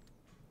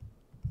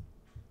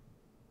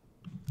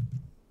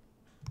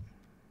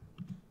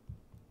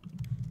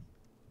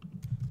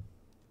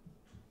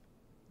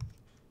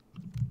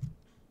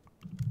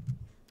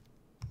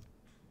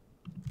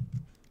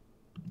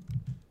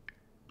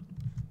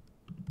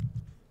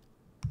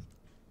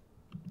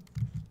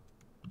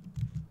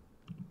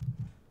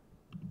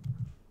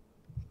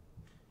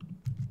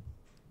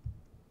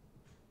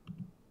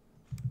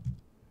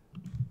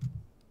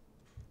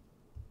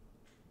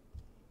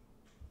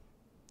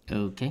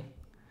 Okay,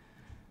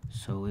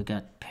 so we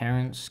got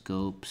parent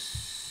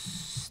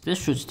scopes. This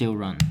should still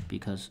run,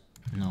 because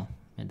no,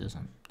 it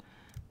doesn't,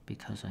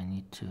 because I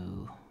need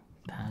to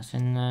pass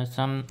in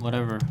some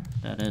whatever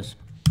that is.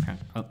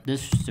 Oh,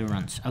 this still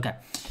runs. Okay,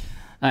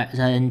 all right.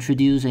 So I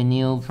introduce a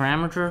new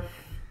parameter.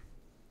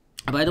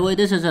 By the way,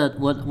 this is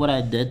what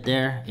I did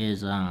there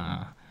is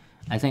I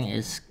think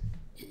is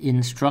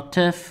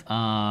instructive.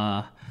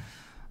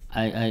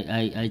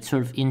 I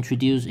sort of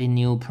introduce a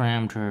new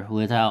parameter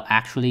without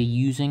actually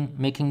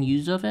making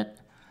use of it.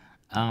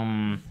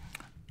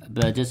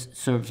 But just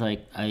sort of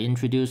like I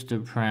introduced the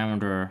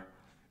parameter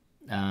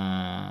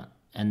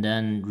and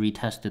then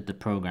retested the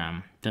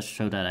program just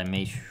so that I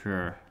made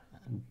sure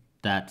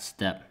that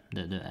step,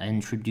 the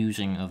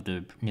introducing of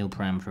the new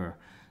parameter,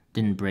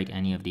 didn't break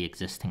any of the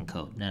existing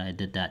code, that I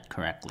did that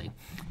correctly.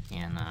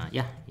 And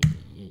yeah,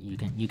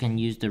 you can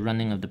use the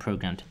running of the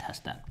program to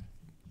test that.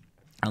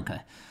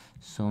 Okay.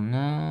 So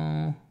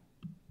now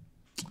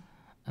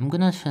I'm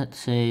gonna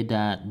say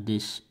that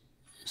this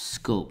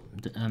scope,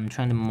 I'm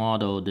trying to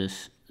model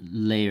this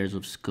layers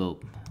of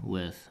scope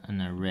with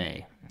an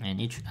array, and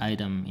each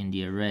item in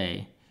the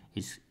array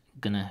is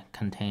gonna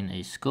contain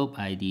a scope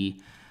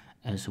ID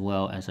as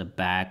well as a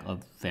bag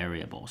of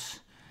variables.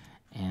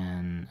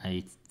 And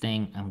I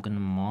think I'm gonna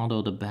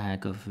model the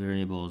bag of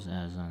variables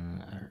as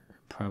a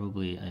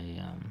probably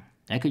a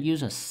I could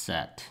use a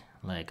set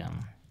like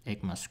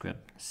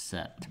ECMAScript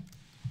set,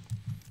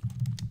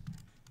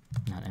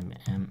 not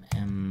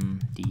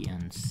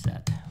mdn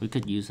set. We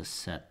could use a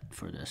set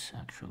for this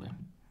actually,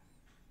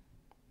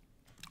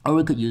 or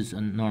we could use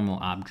a normal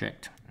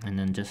object and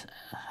then just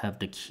have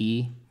the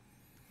key,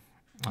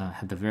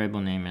 have the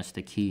variable name as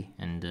the key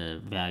and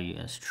the value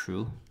as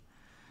true,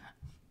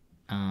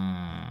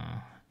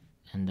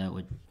 and that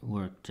would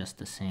work just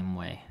the same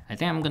way. I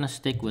think I'm gonna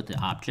stick with the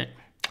object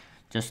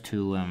just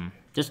to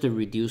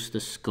reduce the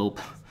scope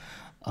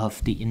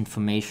of the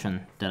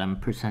information that I'm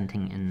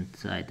presenting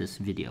inside this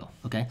video.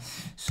 Okay,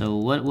 so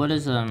what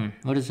is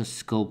a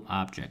scope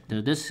object?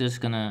 This is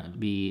gonna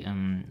be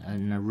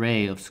an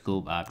array of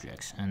scope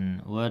objects.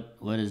 And what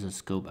is a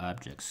scope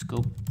object?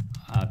 Scope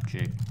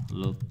object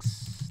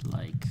looks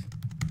like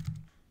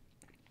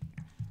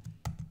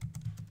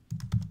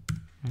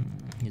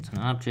it's an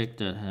object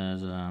that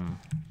has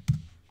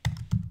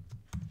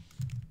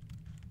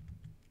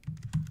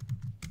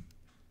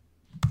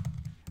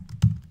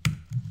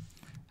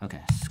okay,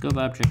 scope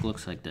object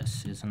looks like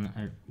this.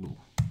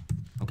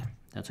 Okay,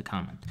 that's a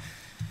comment.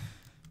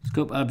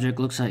 Scope object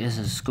looks like it's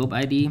a scope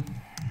ID.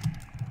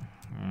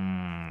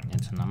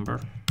 It's a number.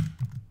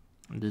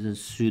 This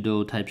is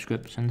pseudo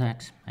TypeScript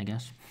syntax, I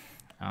guess.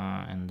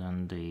 And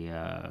then the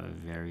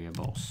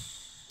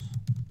variables,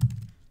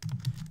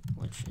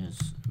 which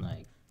is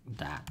like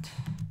that.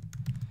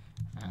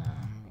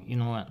 You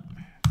know what?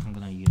 I'm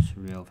gonna use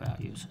real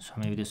values. So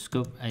maybe the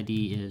scope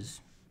ID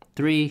is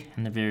 3,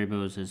 and the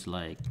variables is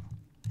like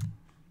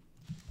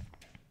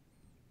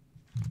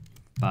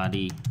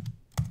body,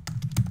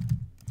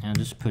 and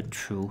just put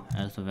true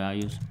as the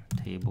values.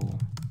 Table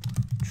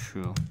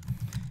true,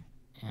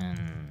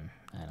 and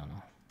I don't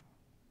know,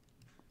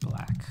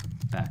 black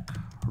back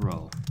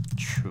row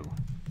true,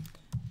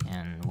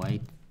 and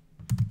white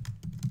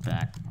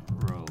back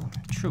row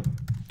true.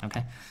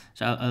 Okay,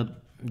 so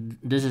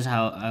this is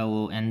how I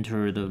will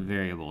enter the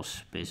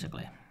variables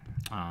basically,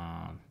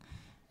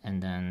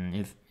 and then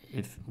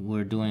if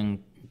we're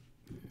doing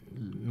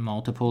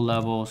multiple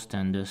levels,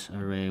 then this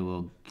array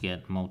will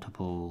get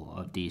multiple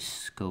of these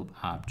scope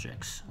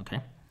objects.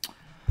 Okay,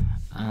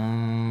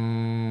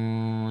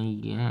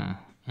 yeah,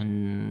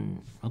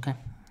 and okay,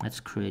 let's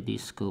create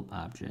these scope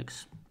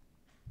objects.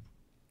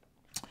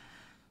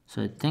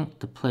 So I think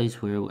the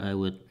place where I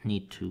would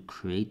need to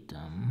create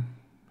them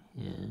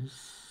is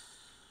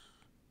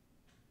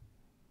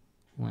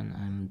when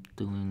I'm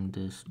doing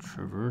this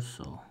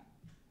traversal,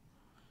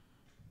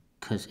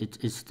 because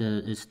it's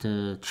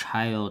the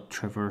child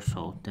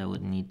traversal that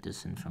would need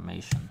this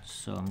information.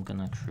 So I'm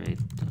gonna create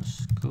the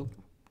scope.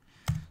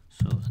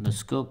 So the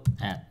scope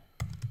at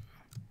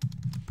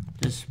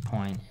this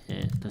point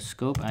is the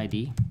scope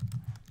ID,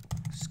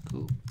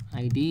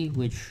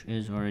 which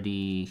is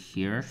already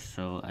here,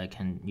 so I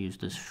can use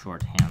this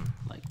shorthand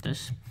like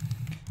this,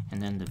 and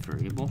then the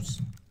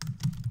variables.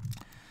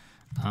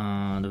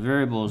 The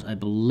variables, I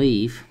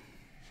believe,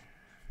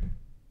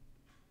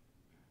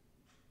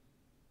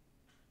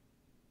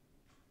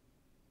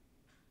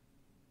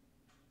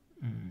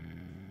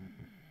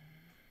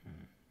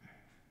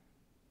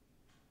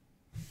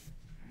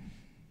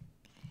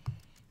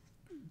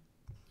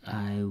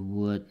 I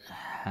would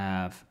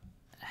have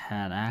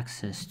had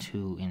access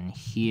to in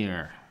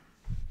here.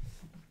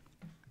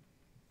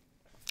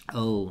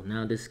 Oh,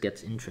 now this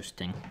gets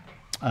interesting.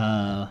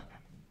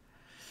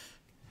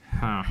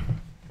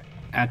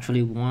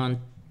 Actually want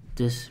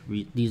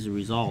these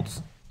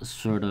results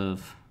sort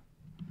of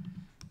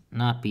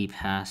not be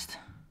passed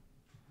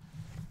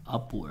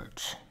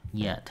upwards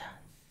yet,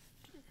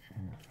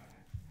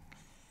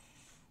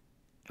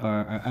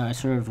 or I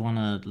sort of want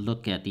to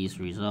look at these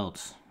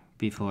results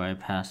before I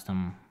pass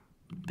them,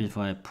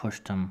 before I push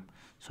them.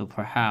 So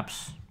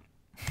perhaps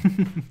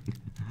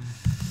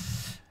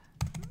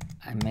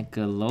I make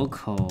a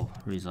local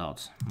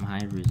results,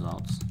 my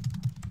results.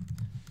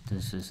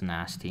 This is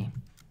nasty,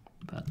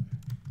 but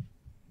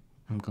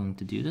I'm going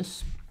to do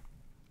this.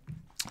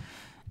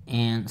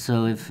 And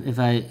so if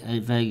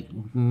I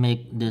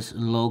make this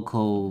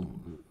local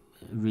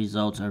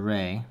results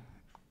array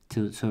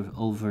to sort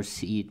of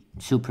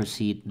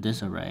supersede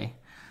this array,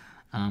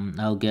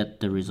 I'll get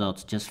the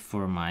results just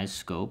for my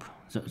scope.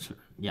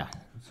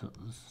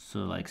 So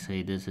like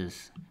say this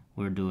is,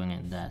 we're doing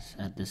it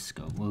at this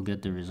scope. We'll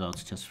get the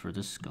results just for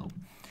this scope,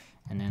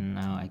 and then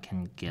now I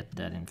can get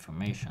that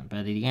information. But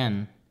at the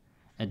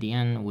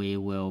end, we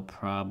will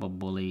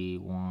probably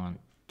want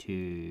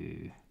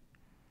to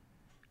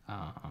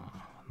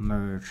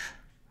merge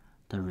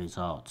the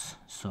results.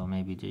 So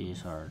maybe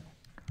these are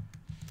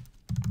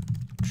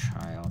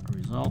child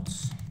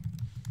results,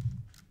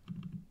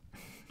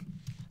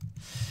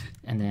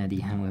 and then at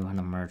the end we want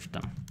to merge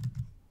them.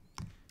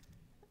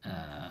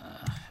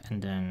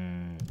 And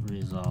then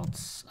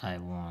results, I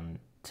want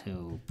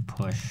to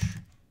push ...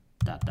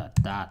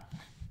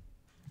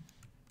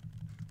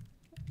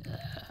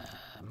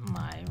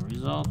 my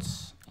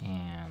results,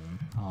 and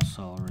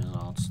also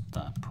results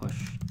dot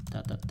push ...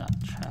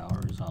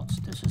 child results.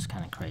 This is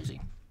kind of crazy.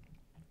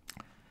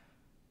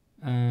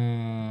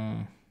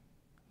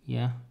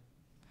 Yeah.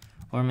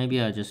 Or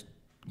maybe I just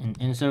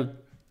instead of,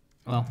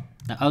 well,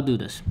 I'll do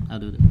this. I'll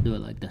do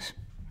it like this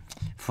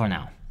for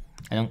now.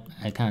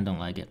 I kind of don't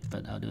like it,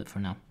 but I'll do it for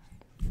now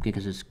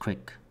because it's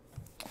quick.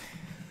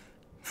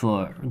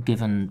 For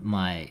given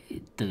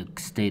the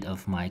state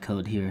of my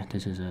code here,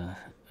 this is a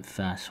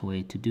fast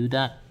way to do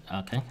that.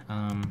 Okay.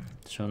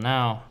 So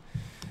now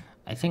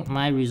I think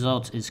my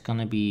results is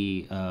gonna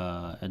be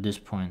at this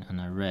point an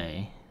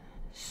array.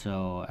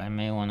 So I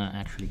may want to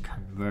actually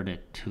convert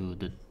it to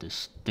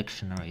this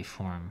dictionary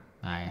form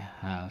I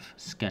have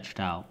sketched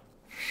out.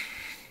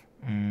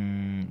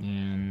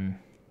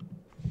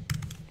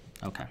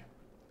 Okay.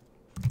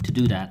 To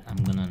do that,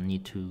 I'm gonna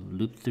need to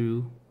loop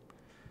through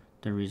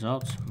the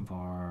results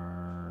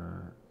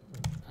var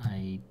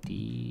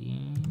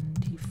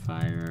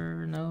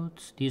identifier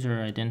nodes. These are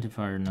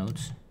identifier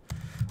nodes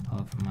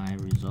of my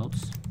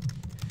results.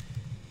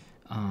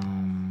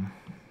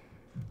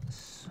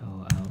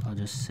 So I'll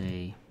just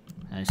say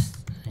I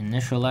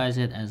initialize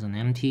it as an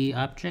empty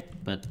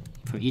object, but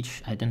for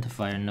each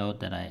identifier node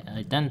that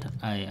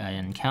I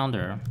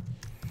encounter,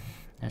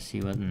 let's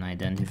see what an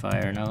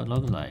identifier node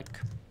looks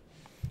like.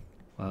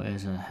 Well,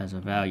 it has a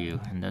value,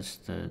 and that's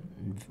the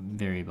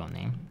variable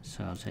name.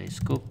 So I'll say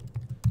scope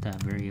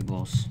that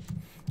variables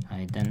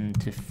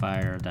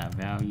identifier that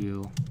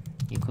value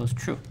equals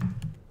true.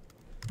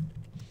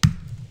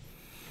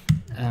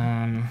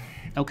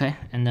 Okay,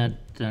 and then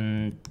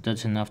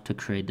that's enough to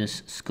create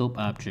this scope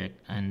object,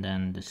 and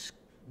then the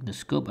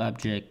scope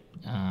object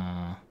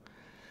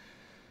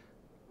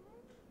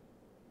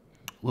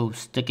we'll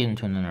stick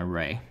into an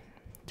array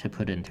to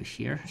put into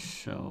here.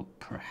 So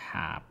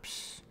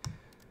perhaps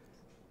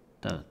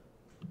the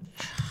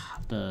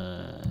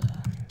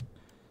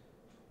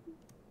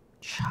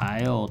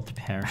child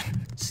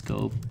parent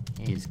scope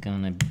is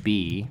gonna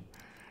be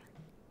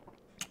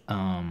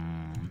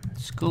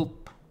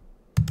scope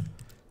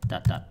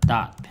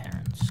dot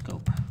parent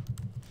scope,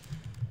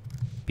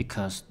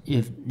 because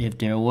if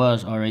there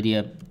was already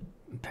a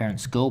parent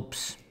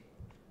scopes,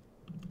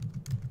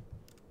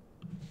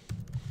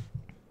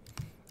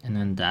 and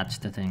then that's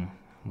the thing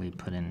we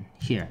put in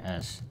here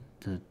as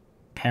the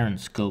parent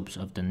scopes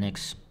of the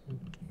next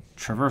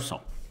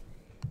traversal.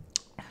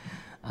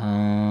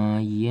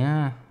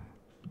 Yeah,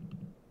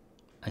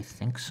 I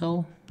think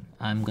so.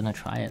 I'm gonna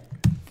try it.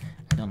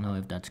 I don't know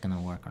if that's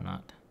gonna work or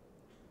not.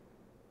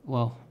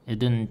 Well, it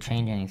didn't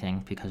change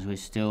anything because we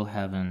still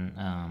haven't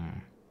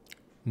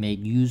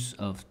made use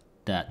of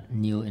that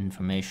new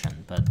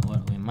information. But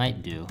what we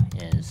might do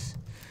is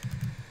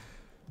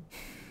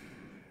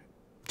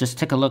just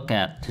take a look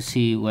at to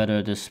see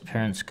whether this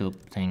parent scope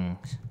thing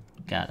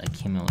got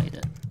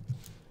accumulated.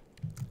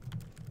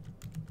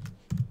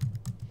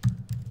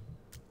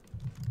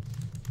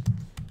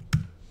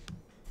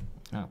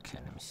 Okay,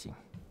 let me see.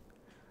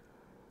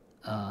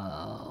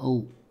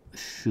 Oh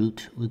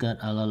shoot, we got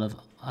a lot of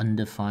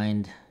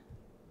undefined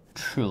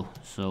true,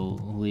 so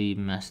we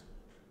messed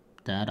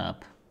that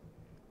up.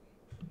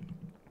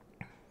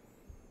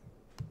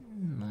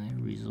 My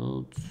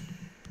results.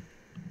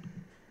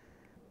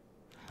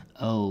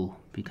 Oh,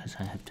 because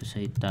I have to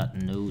say dot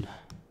node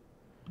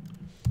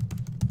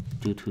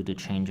due to the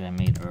change I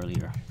made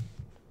earlier.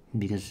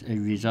 Because a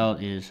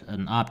result is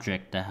an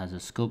object that has a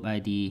scope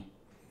ID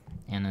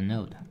and a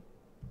node.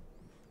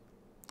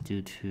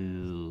 Due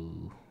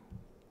to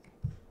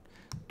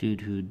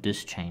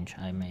this change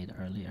I made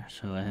earlier.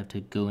 So I have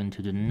to go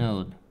into the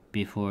node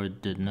before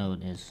the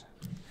node is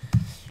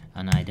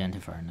an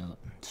identifier node.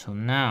 So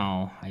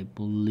now I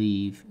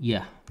believe,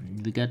 yeah,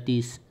 we got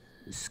these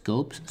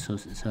scopes. So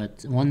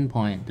at one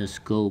point the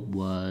scope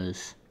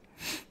was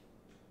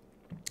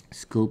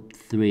scope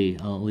 3.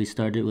 We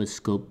started with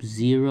scope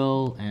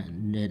 0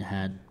 and it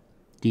had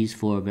these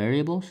 4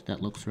 variables.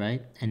 That looks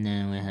right. And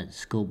then we had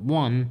scope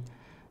 1,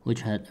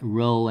 which had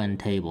row and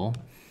table.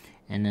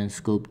 And then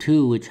scope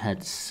 2, which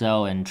had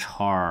cell and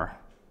char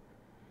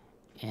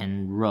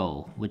and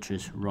row, which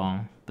is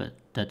wrong, but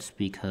that's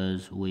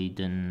because we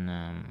didn't,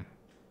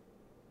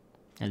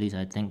 at least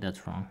I think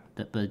that's wrong,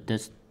 but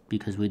that's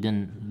because we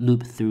didn't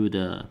loop through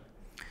the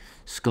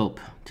scope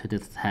to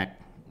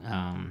detect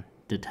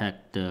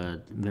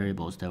the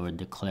variables that were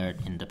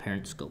declared in the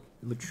parent scope,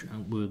 which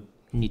we'll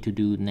need to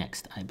do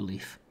next, I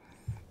believe.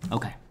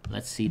 Okay,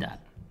 let's see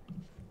that.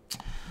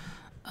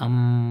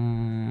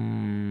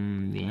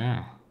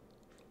 Yeah.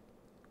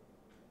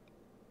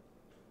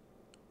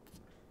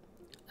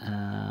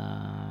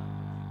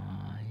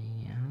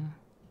 Yeah.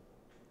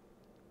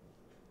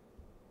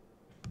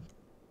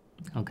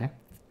 Okay.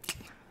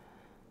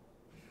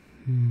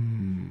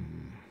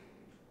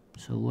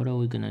 So what are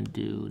we gonna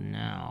do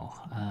now?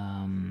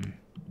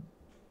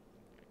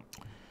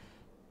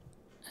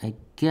 I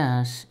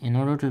guess in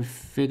order to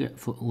figure,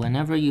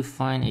 whenever you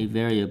find a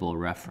variable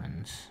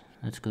reference,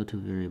 let's go to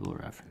variable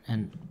reference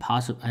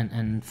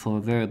and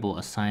for variable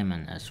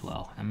assignment as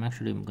well. I'm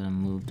actually gonna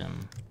move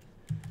them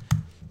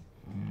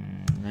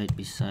right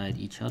beside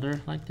each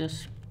other like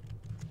this.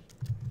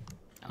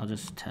 I'll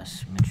just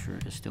test, make sure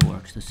it still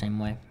works the same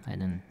way. I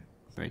didn't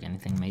break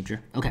anything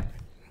major. Okay.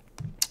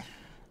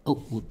 Oh,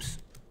 whoops.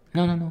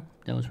 No,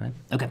 that was right.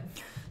 Okay,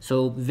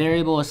 so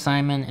variable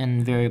assignment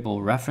and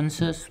variable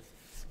references.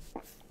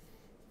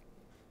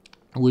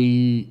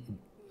 We're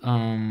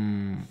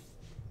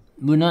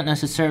not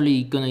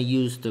necessarily gonna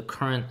use the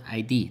current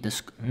ID,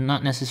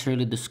 not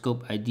necessarily the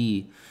scope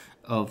ID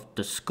of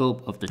the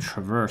scope of the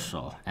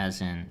traversal, as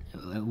in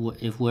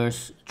if we're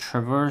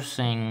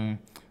traversing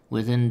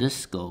within this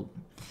scope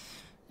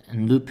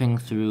and looping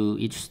through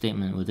each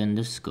statement within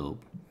this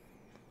scope,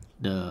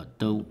 the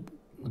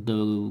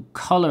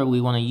color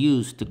we want to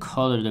use to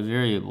color the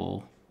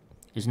variable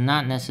is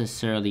not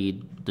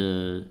necessarily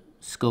the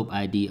scope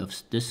ID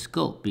of this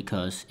scope,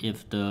 because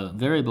if the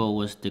variable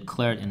was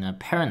declared in a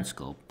parent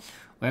scope,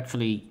 we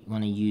actually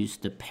want to use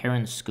the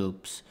parent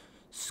scope's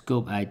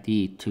scope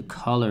ID to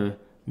color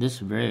this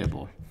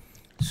variable.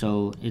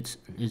 So it's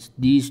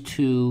these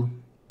two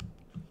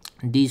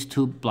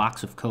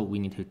blocks of code we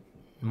need to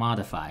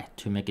modify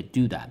to make it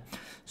do that.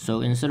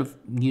 So instead of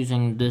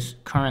using this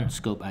current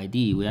scope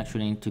ID, we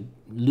actually need to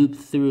loop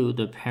through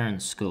the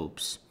parent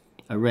scope's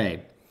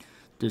array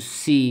to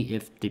see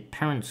if the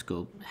parent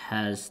scope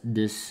has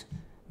this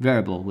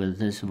variable with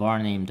this var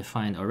name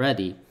defined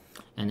already.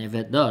 And if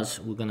it does,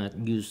 we're gonna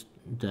use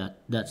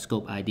that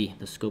scope ID,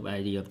 the scope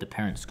ID of the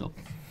parent scope.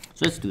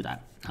 So let's do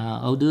that.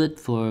 I'll do it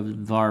for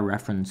var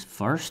reference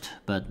first,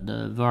 but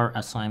the var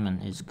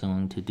assignment is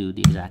going to do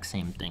the exact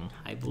same thing,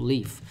 I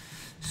believe.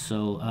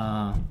 So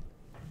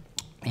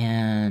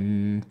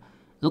and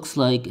looks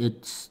like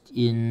it's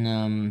in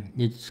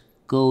it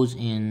goes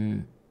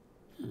in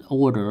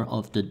order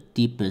of the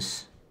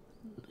deepest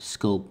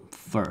scope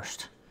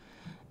first,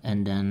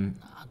 and then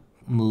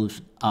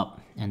moves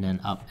up and then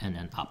up and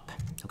then up.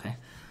 Okay,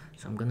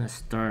 so I'm gonna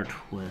start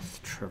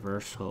with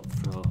traversal.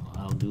 So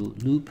I'll do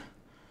loop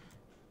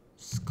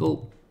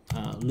scope,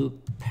 loop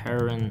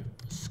parent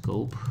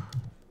scope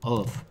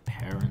of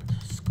parent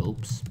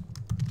scopes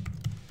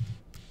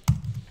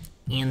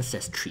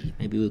ancestry.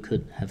 Maybe we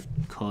could have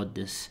called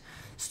this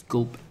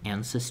scope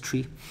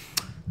ancestry.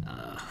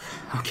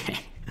 Okay.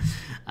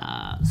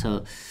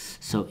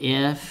 So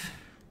if,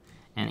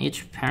 and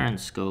each parent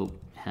scope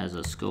has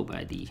a scope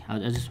ID. I'll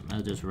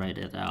just write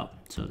it out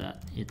so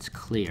that it's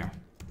clear.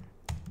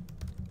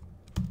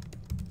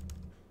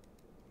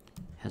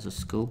 Has a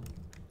scope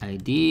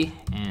ID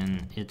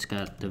and it's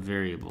got the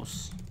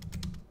variables.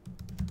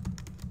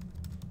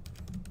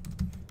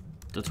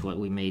 That's what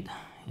we made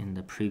in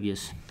the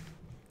previous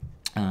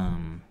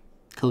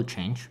code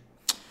change.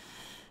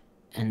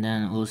 And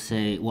then we'll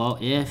say, well,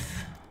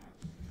 if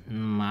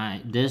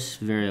this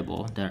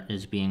variable that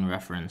is being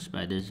referenced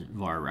by this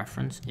var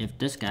reference, if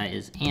this guy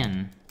is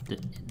in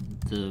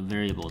the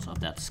variables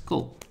of that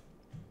scope,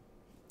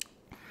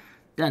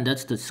 then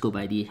that's the scope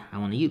ID I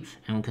want to use,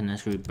 and we can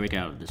actually break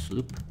out of this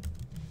loop.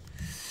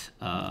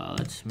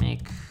 Let's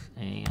make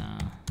a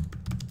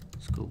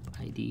scope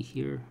ID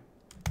here.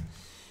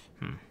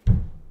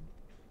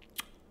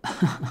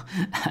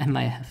 I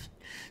might have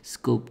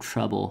scope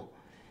trouble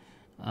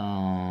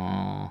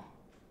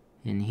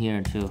in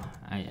here too.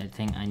 I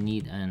think I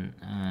need an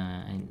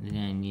I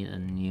need a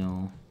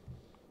new.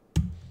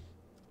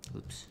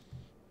 Oops.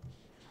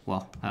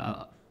 Well,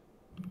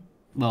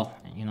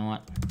 you know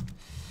what?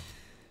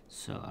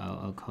 So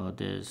I'll call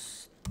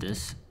this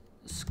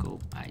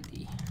scope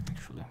ID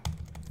actually,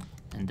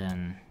 and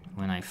then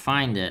when I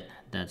find it,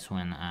 that's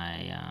when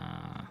I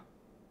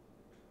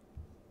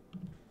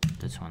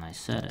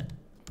set it.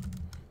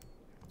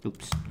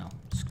 Oops, no,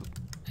 scope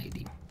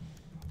ID.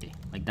 Okay,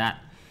 like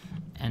that.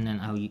 And then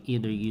I'll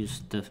either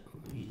use the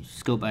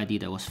scope ID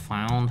that was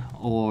found,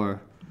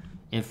 or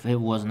if it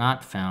was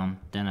not found,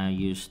 then I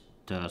use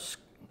this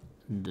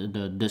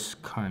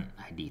current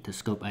ID, the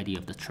scope ID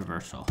of the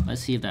traversal.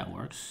 Let's see if that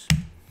works.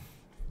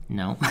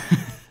 No.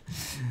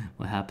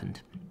 What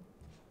happened?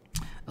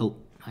 Oh,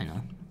 I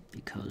know,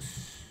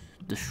 because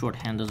the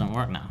shorthand doesn't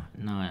work now.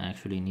 Now I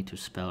actually need to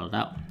spell it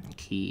out.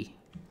 Key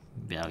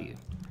value.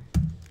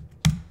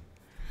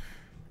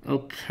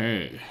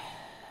 Okay.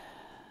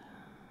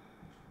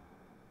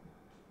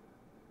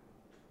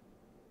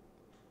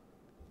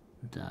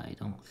 I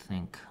don't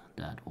think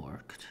that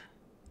worked.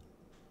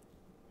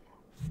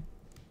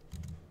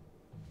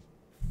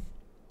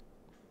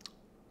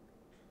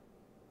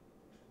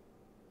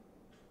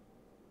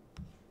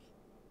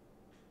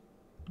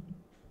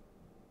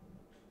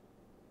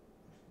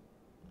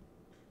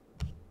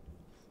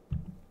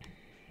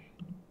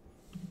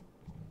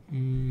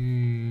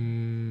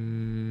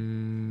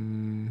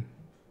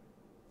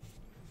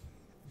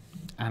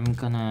 I'm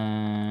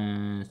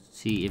gonna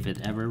see if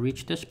it ever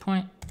reached this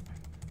point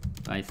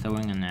by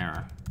throwing an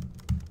error.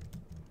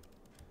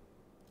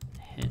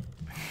 Hit.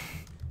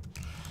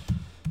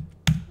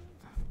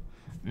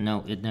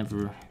 No, it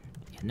never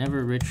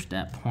reached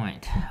that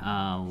point.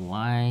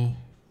 Why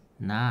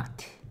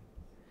not?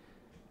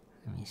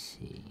 Let me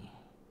see.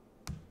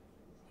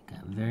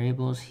 Got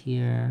variables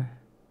here.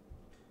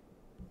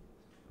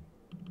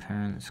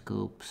 Parent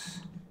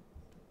scopes.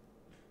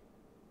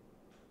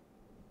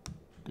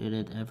 Did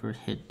it ever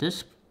hit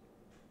this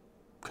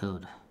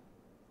code?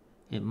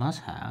 It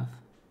must have.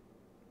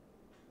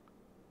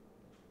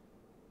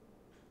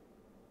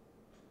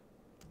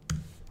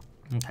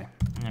 Okay,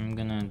 I'm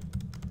gonna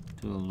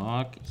do a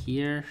log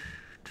here,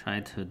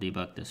 try to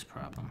debug this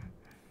problem.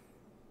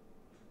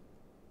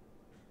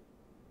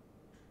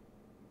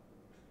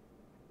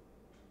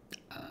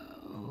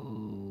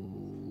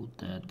 Oh,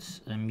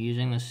 I'm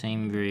using the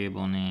same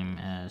variable name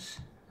as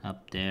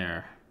up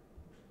there.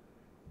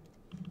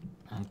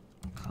 I'll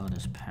call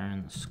this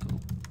parent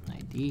scope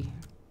ID.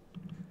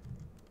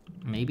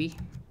 Maybe?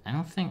 I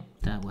don't think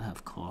that would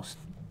have caused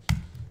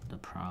the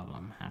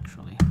problem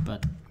actually,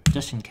 but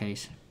just in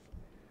case.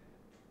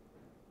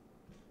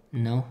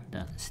 No,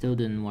 that still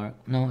didn't work.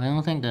 No, I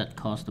don't think that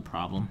caused the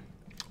problem.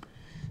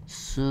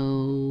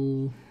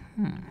 So,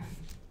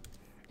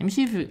 let me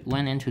see if it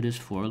went into this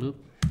for loop.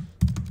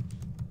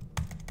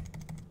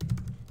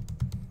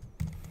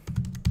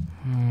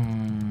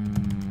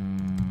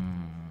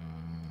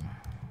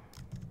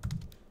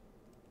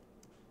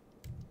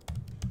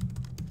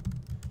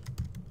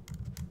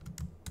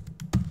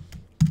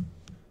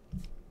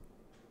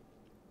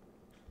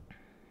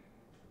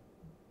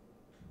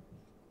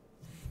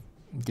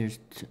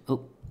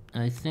 Oh,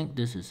 I think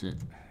this is it.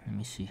 Let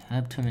me see. I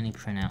have too many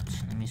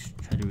printouts. Let me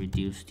try to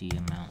reduce the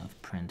amount of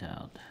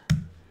printout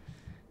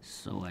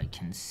so I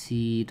can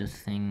see the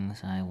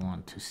things I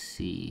want to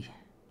see.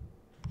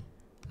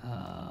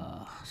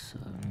 So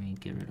let me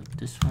get rid of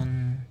this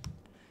one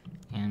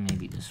and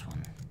maybe this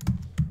one.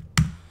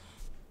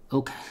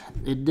 Okay,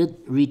 it did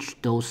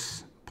reach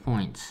those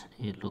points,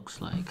 it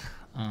looks like.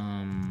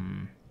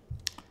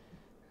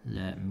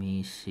 Let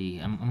me see.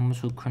 I'm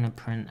also gonna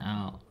print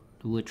out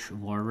which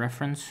var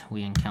reference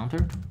we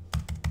encountered.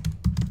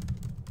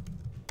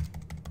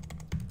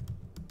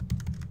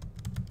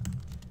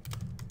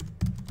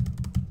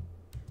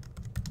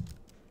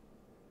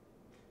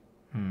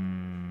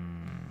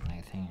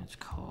 I think it's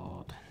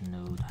called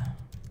node.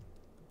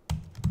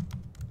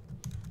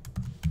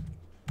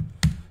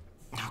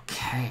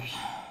 Okay.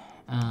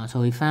 So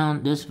we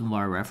found this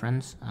var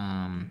reference.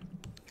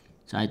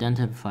 It's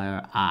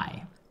identifier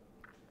I.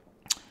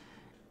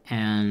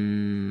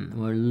 And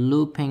we're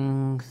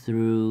looping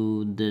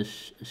through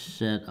this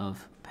set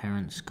of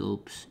parent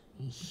scopes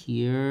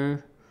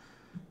here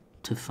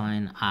to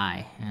find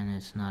I, and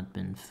it's not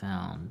been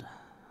found.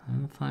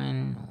 I'm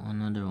find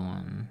another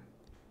one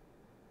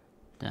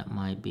that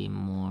might be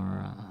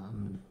more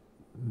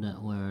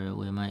that where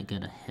we might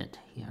get a hit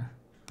here.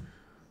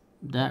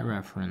 That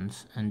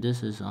reference, and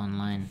this is on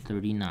line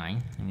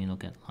 39. Let me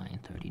look at line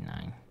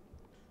 39.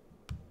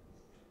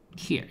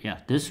 Here, yeah,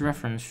 this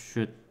reference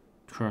should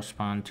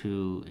correspond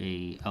to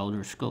a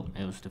elder scope.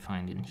 It was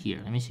defined in here.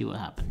 Let me see what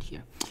happened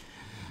here.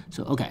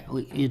 So okay,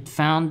 it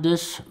found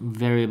this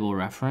variable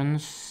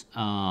reference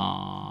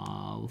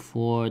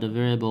for the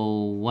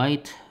variable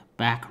white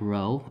back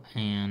row,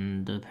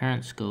 and the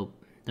parent scope,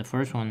 the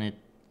first one it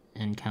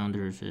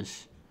encounters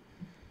is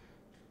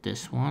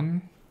this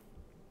one,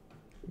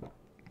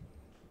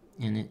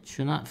 and it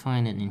should not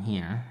find it in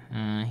here.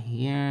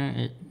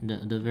 Here,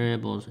 the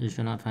variables, it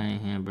should not find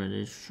it here, but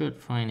it should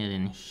find it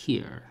in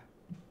here.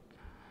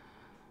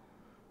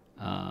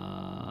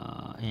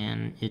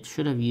 And it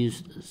should have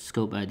used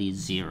scope ID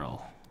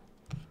 0.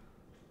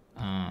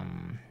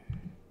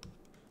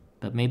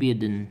 But maybe it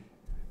didn't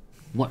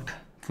work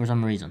for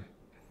some reason.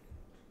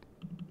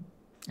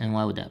 And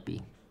why would that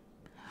be?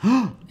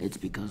 It's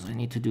because I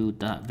need to do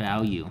that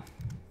value.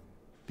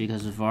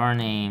 Because var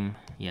name,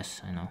 yes,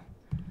 I know.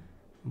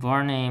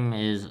 Var name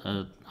is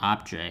an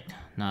object,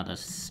 not a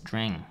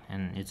string.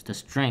 And it's the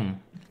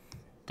string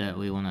that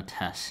we want to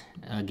test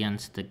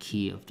against the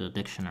key of the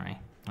dictionary.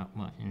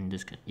 Well, in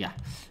this case, yeah,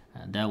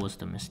 that was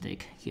the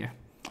mistake here.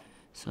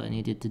 So I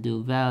needed to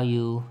do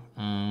value.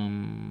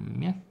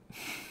 Yeah.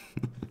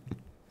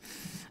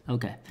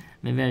 Okay,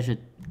 maybe I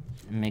should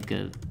make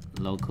a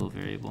local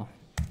variable.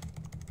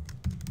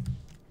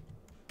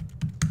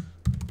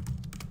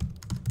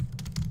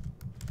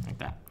 Like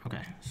that.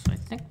 Okay, so I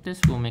think this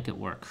will make it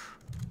work.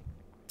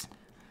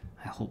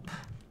 I hope.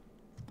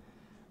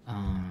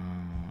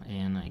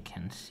 And I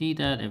can see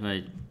that if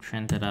I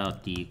printed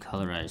out the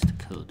colorized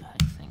code, I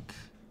think.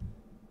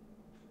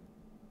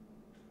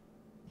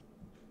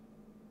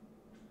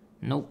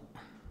 Nope.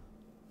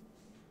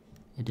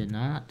 It did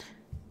not.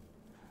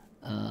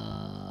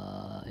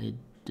 It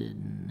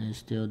didn't. It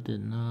still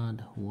did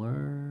not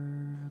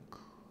work.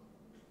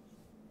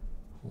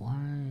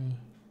 Why?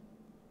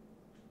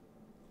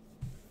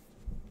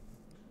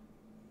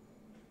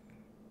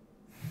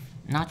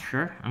 Not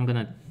sure. I'm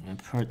gonna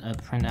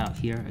print out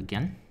here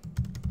again.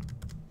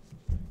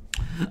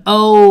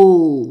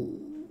 Oh,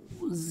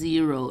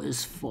 0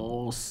 is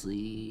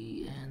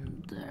falsy,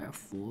 and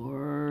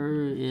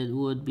therefore it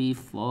would be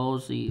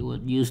falsy. It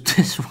would use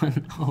this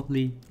one.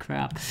 Holy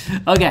crap.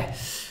 Okay,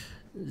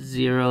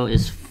 0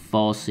 is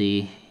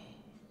falsy.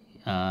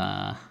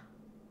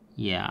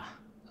 Yeah.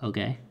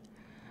 Okay.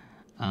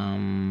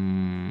 And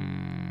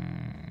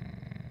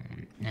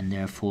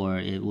therefore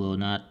it will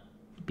not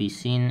be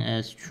seen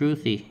as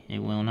truthy. It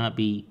will not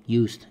be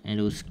used. It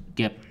will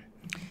skip.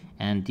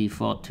 and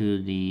default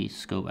to the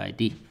scope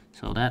ID.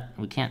 So that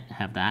we can't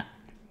have that.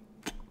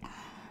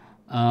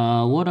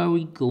 What are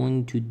we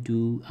going to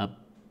do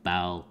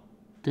about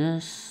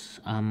this?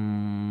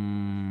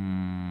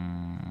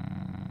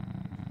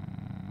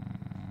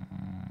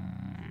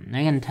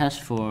 I can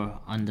test for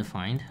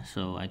undefined,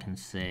 so I can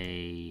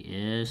say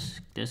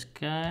is this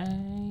guy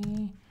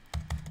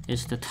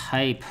is the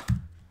type.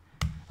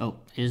 Oh,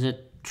 is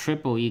it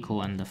triple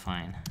equal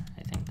undefined?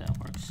 I think that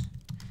works.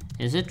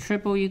 Is it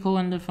triple equal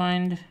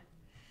undefined?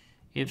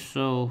 If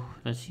so,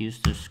 let's use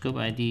the scope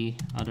ID.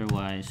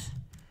 Otherwise,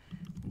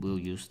 we'll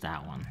use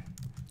that one.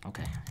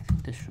 Okay, I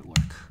think this should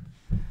work.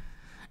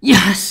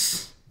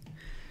 Yes!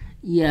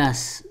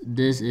 Yes,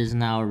 this is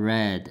now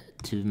red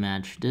to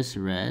match this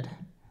red.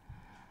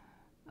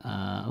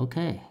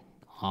 Okay,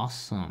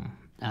 awesome.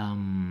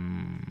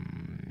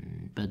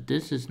 But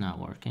this is not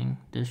working.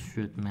 This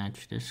should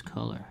match this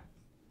color.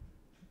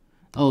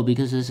 Oh,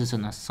 because this is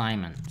an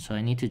assignment. So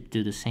I need to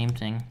do the same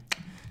thing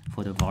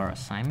for the var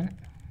assignment.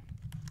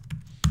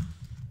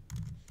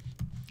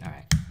 All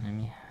right, let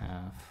me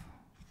have,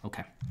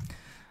 okay.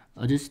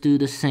 I'll just do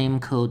the same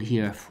code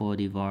here for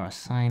the var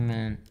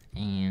assignment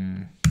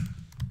and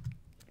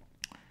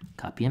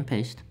copy and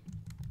paste.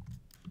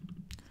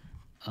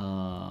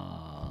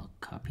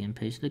 Copy and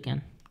paste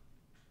again.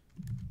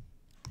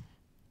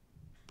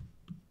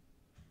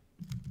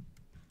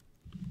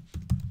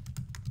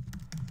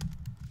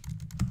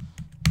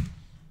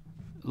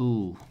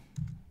 Ooh.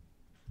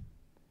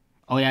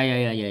 Oh yeah.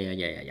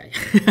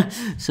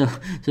 So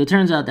it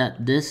turns out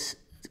that this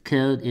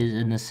code is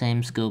in the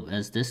same scope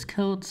as this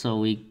code, so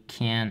we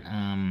can't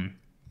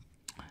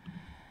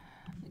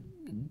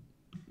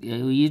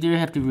we either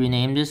have to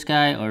rename this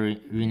guy or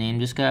rename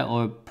this guy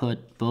or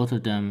put both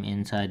of them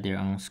inside their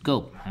own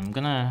scope.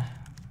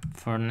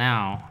 For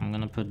now, I'm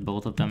gonna put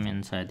both of them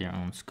inside their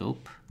own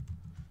scope.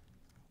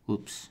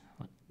 Oops,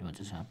 what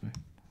just happened?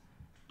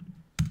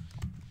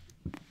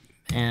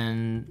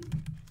 And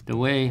the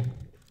way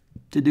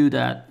to do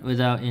that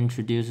without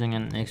introducing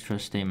an extra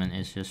statement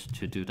is just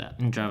to do that.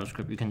 In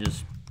JavaScript, you can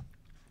just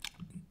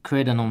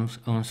create an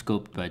own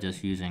scope by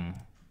just using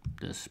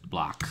this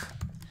block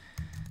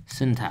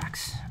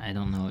syntax. I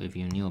don't know if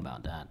you knew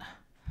about that.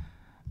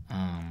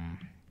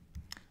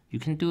 You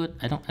can do it.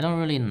 I don't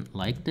really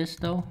like this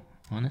though,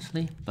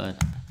 honestly,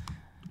 but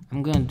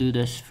I'm gonna do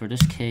this for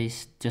this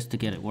case just to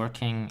get it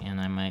working,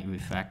 and I might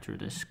refactor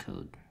this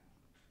code.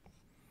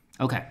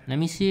 Okay, let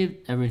me see if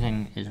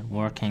everything is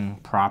working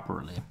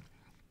properly.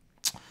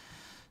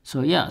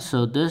 So yeah,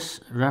 so this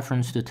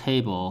reference to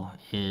table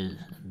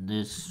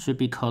this should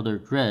be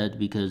colored red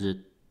because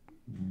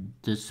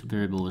this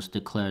variable was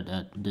declared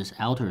at this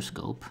outer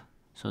scope,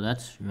 so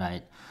that's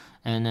right.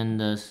 And then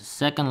the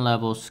second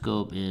level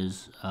scope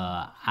is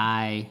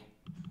I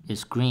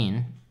is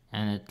green,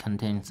 and it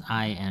contains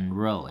I and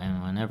row,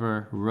 and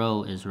whenever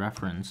row is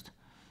referenced,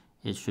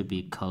 it should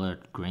be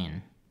colored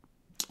green.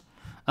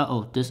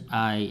 This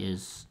I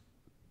is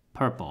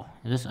purple.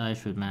 This I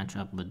should match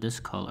up with this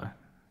color,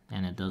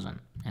 and it doesn't.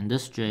 And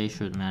this J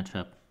should match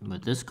up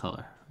with this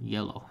color,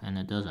 yellow, and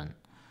it doesn't.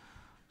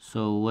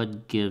 So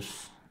what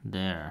gives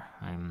there?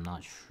 I'm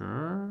not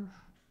sure,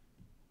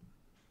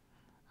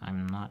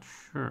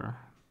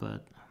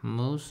 but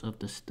most of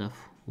the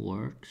stuff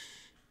works.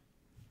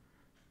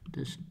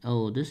 This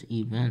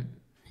event,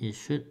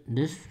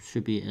 this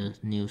should be a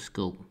new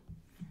scope,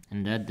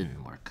 and that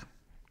didn't work.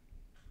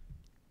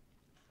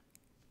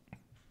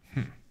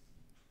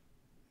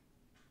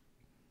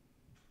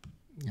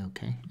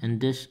 Okay,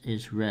 and this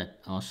is red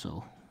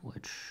also,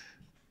 which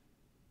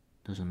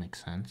doesn't make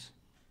sense.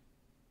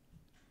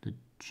 The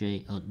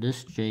J,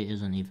 this J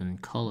isn't even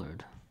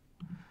colored.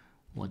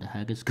 What the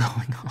heck is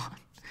going on?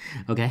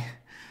 Okay.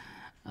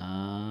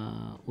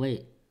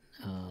 Wait.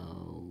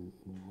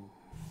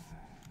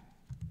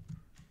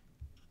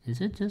 Is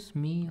it just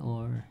me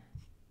or?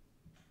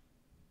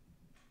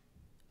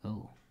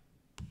 Oh.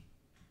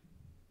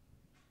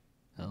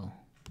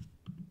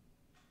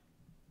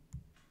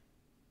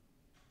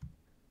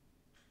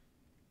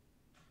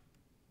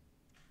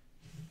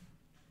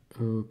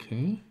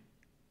 Okay.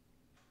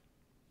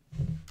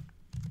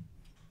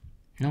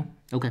 No?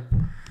 Okay.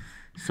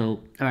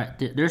 So, alright,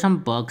 there's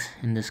some bugs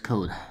in this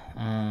code,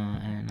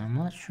 and I'm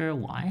not sure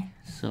why,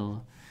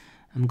 so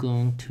I'm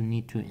going to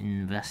need to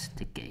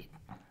investigate.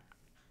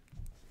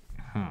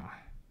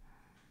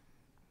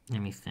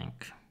 Let me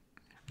think.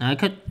 Now I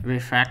could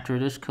refactor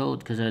this code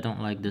because I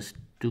don't like this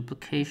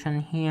duplication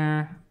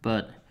here,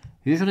 but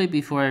usually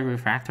before I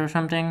refactor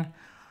something,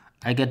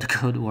 I get the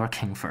code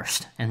working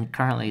first, and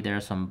currently there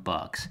are some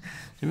bugs.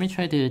 So let me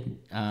try to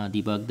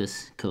debug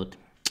this code.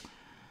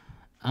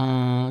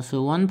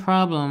 So one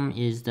problem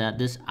is that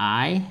this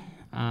I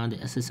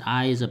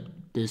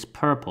is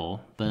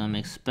purple, but I'm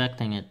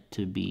expecting it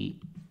to be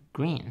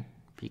green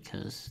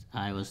because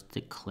I was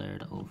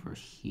declared over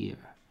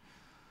here.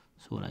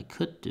 So what I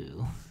could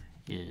do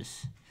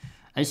is,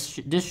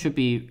 this should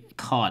be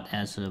caught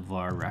as a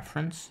var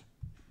reference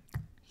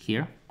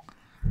here.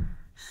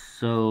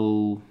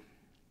 So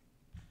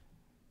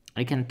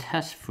I can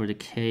test for the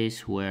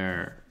case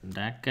where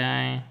that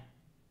guy,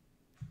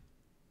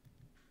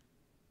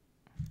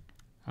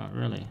 oh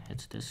really,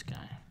 it's this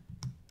guy.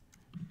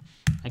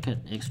 I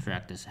could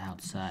extract this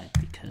outside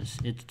because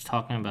it's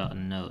talking about a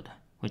node,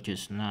 which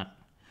is not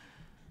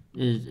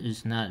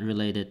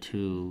related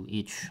to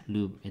each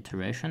loop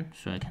iteration,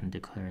 so I can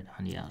declare it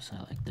on the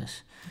outside like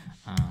this.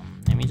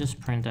 Let me just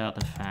print out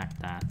the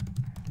fact that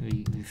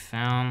we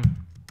found,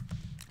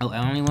 oh,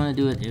 I only want to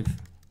do it if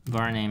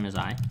var name is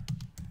I.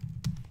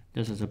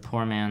 This is a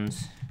poor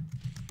man's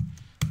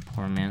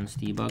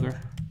debugger,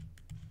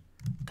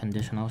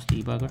 conditionals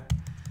debugger,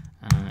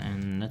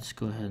 and let's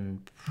go ahead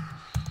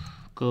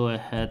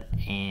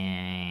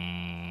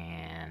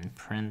and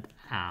print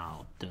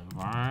out the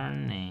var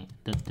name,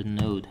 the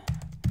node.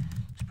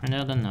 Let's print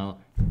out the node,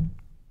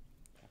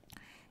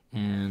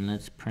 and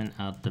let's print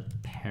out the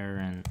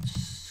parent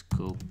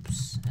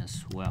scopes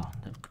as well.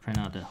 Let's print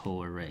out the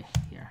whole array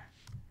here.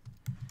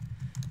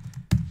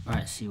 All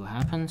right, see what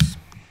happens.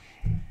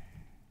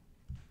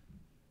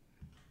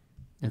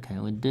 Okay,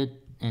 we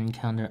did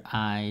encounter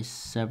I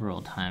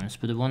several times,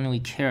 but the one we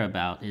care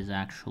about is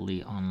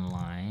actually on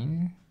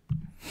line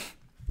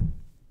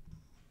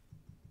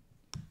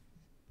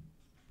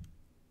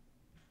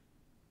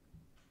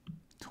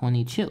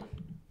 22.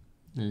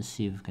 Let's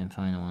see if we can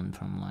find one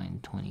from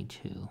line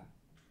 22.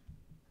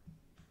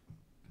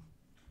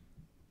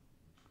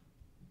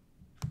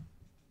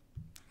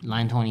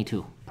 Line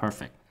 22,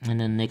 perfect. And then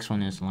the next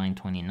one is line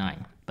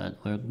 29, but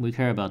we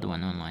care about the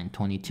one on line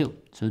 22.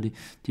 So the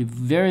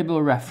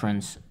variable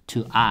reference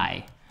to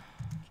I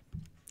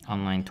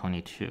on line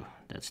 22,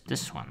 that's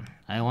this one.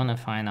 I want to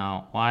find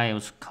out why it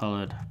was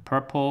colored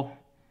purple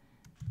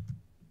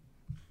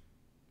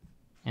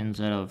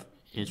instead of,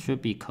 it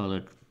should be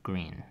colored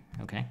green,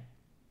 okay?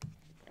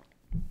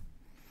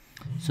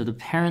 So the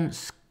parent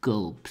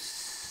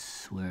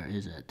scopes, where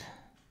is it?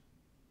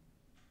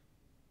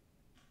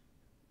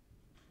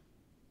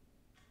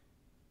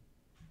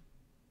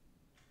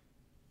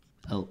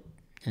 Oh,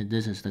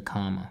 this is the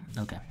comma.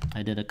 Okay,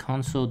 I did a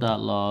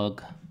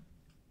console.log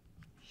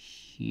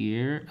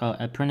here. Oh,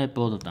 I printed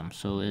both of them.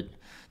 So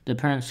the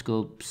parent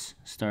scopes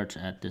starts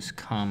at this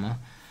comma.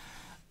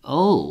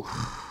 Oh,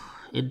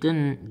 it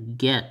didn't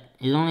get,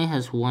 it only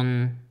has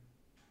one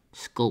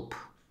scope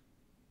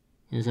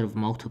instead of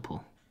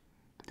multiple.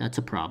 That's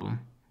a problem.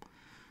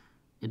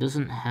 It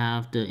doesn't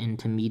have the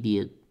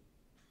intermediate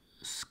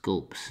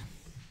scopes.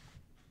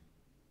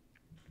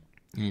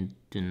 I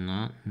do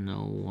not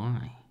know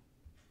why.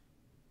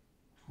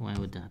 Why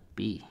would that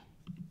be?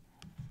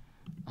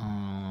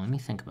 Let me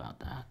think about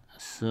that.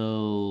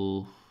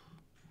 So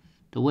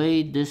the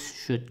way this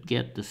should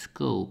get the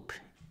scope,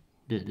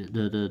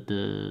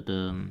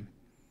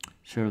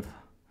 sort of.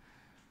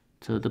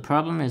 So the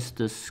problem is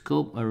the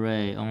scope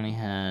array only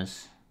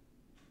has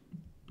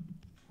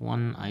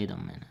one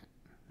item in it,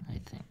 I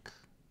think.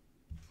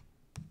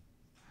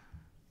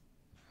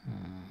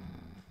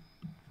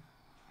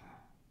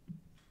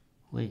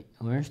 Wait,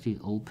 where's the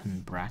open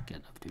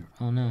bracket of the?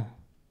 Oh no.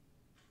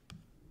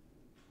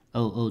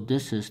 Oh,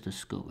 this is the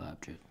scope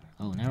object.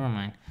 Oh, never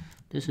mind.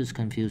 This is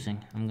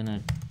confusing. I'm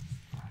gonna.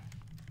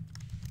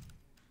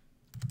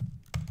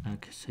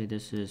 Okay, say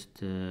this is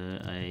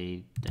the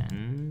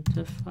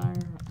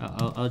identifier.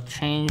 I'll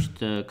change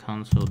the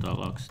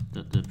console.logs,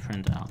 the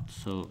printout,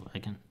 so I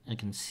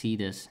can see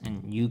this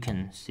and you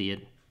can see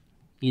it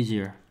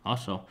easier.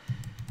 Also,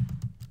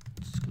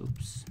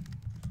 scopes.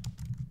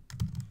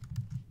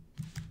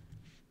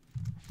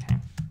 Okay.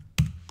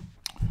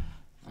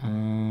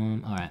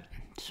 All right.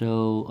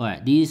 So, all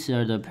right, these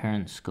are the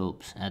parent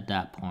scopes at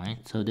that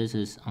point. So this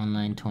is on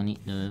line 20,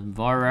 the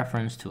var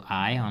reference to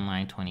I on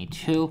line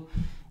 22,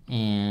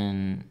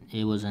 and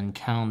it was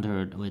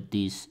encountered with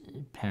these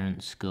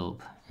parent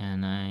scope.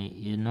 And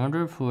in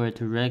order for it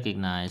to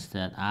recognize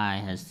that I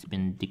has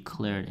been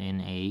declared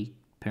in a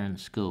parent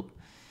scope,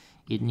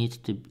 I needs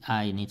to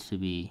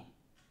be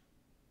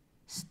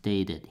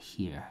stated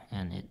here,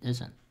 and it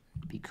isn't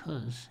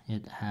because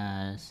it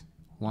has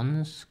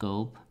one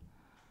scope.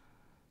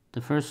 The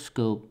first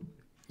scope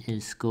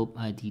is scope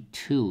ID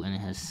 2, and it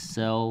has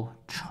cell,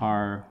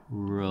 char,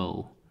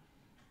 row,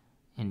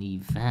 and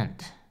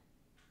event.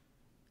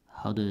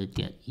 How did it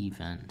get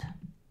event?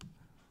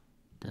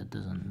 That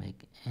doesn't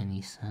make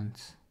any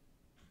sense.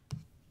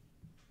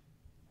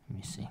 Let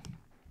me see.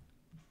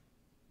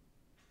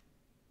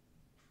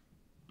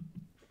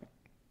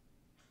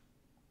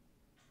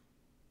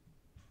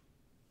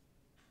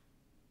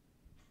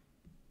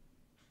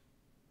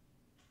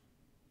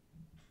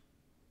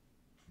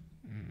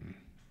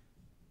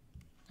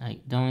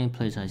 The only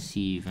place I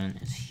see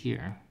event is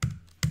here.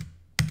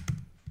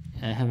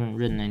 I haven't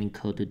written any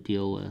code to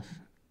deal with.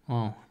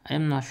 Well,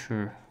 I'm not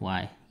sure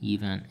why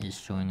event is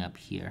showing up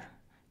here.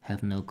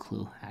 Have no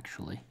clue,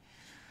 actually.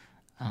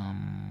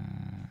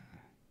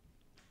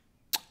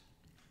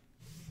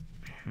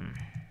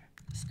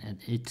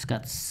 It's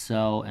got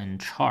cell and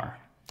char.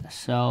 The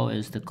cell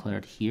is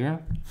declared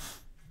here,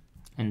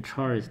 and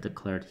char is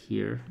declared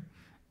here.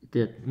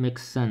 That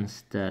makes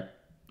sense that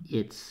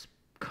its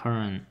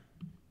current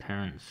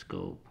parent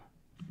scope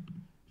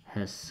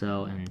has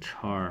cell and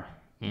char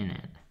in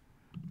it,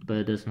 but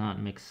it does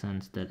not make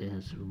sense that it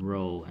has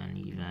row and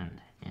event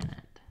in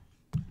it.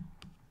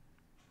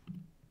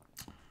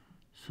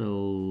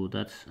 So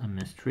that's a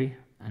mystery.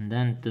 And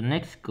then the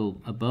next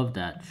scope above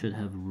that should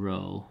have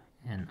row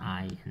and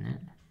I in it,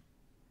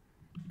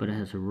 but it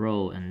has a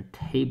row and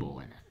table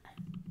in it.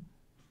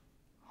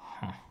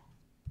 Huh.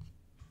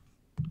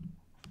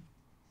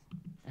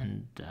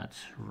 And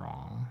that's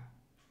wrong.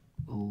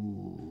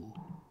 Ooh.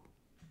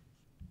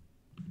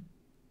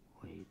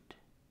 Wait.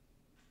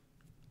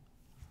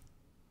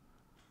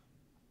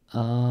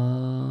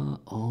 Oh,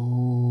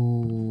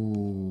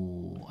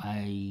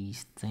 I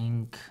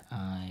think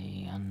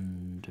I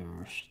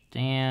understand.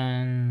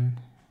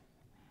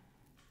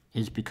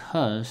 It's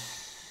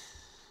because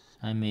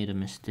I made a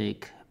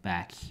mistake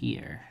back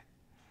here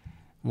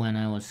when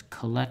I was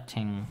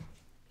collecting.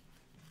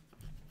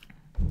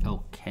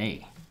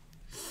 Okay.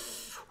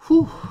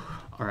 Whew.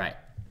 All right.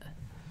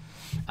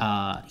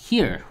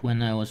 Here,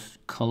 when I was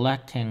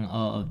collecting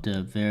all of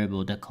the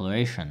variable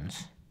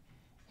declarations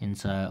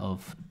inside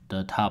of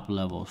the top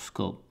level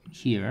scope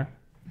here,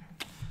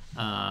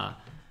 I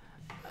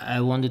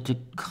wanted to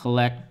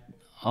collect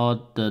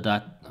all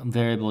the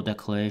variable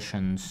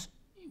declarations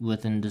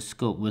within the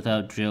scope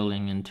without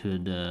drilling into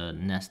the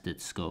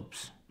nested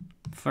scopes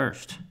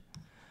first.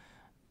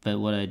 But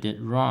what I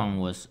did wrong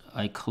was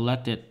I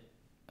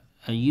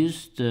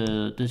used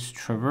this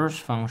traverse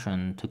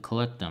function to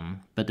collect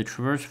them, but the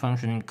traverse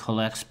function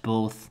collects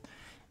both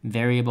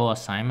variable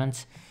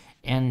assignments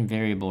and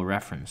variable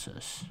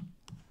references.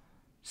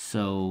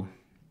 So,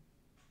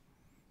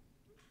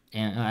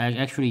 and I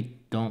actually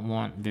don't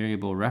want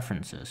variable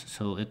references,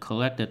 so it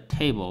collected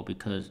table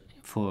because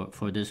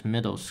for this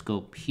middle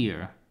scope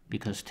here,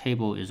 because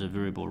table is a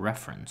variable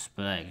reference,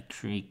 but I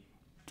actually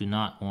do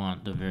not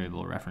want the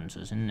variable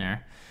references in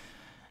there.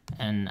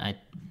 And I'm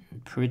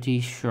pretty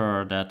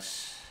sure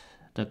that's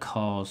the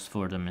cause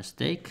for the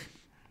mistake.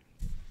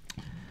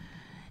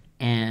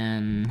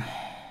 And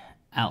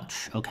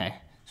ouch,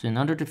 okay. So in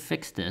order to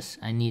fix this,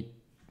 I need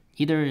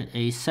either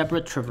a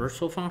separate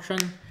traversal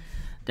function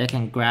that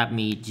can grab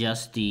me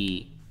just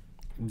the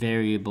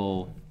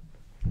variable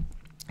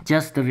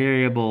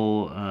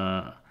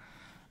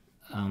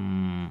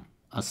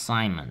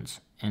assignments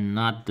and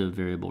not the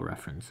variable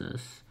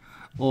references.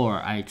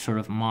 Or I sort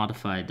of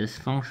modify this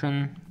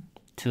function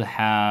to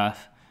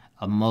have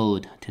a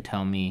mode to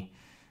tell me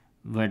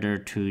whether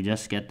to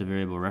just get the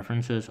variable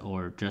references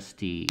or just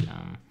the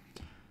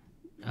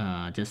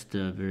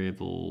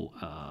variable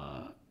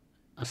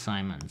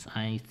assignments.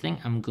 I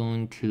think I'm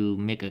going to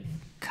make a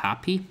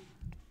copy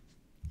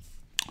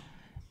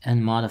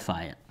and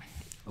modify it.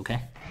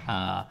 Okay,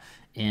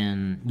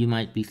 and you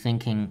might be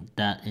thinking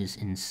that is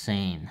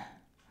insane,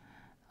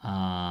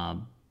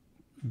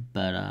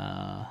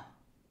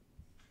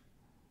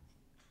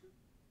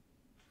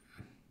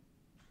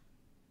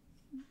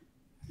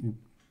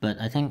 but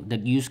I think the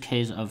use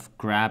case of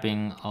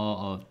grabbing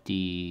all of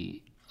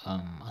the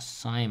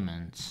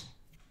assignments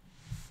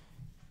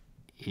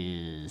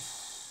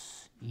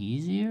is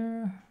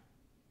easier,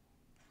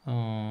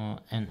 and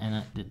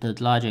the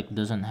logic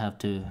doesn't have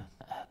to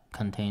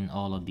contain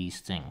all of these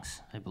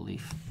things, I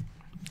believe.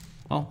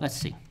 Well, let's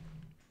see.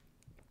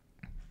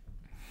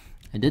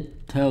 I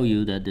did tell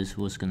you that this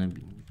was gonna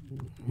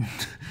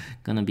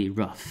be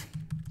rough,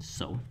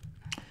 so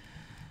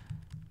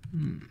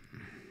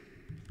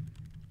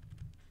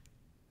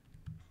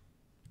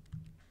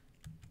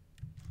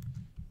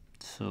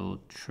So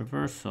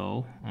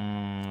traversal,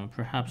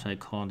 perhaps I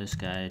call this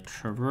guy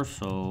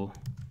traversal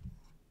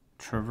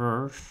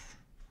traverse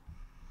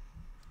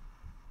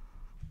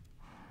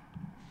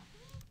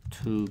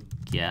to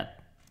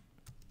get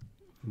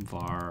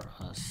var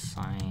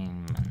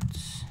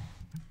assignments.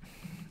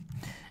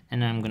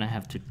 And I'm gonna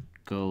have to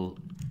go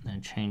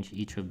and change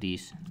each of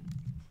these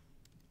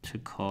to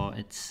call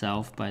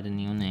itself by the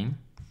new name.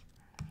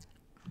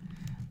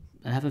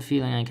 I have a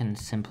feeling I can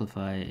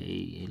simplify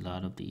a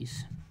lot of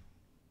these.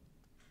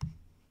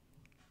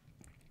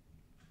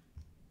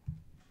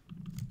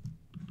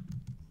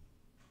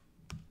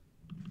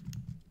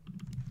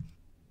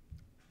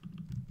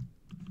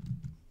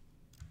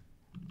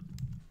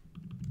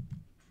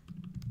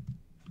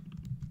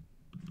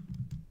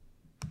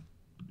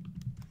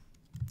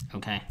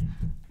 Okay.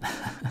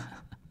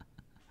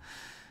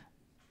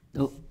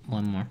 Oh,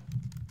 one more.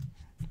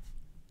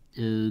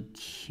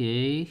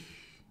 Okay,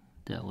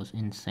 that was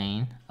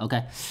insane.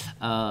 Okay,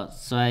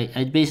 so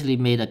I basically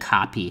made a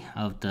copy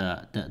of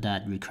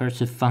that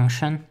recursive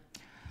function,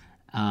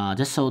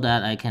 just so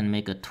that I can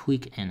make a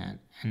tweak in it.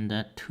 And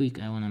that tweak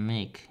I want to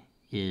make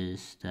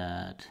is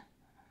that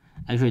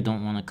I actually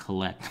don't want to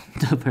collect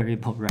the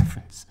variable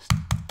references.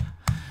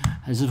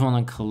 I just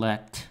want to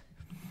collect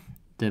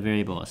the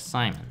variable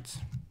assignments.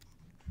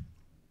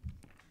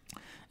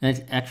 And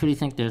I actually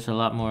think there's a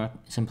lot more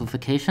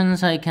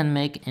simplifications I can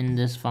make in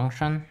this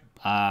function,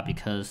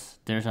 because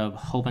there's a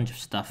whole bunch of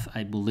stuff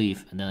I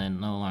believe that I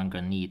no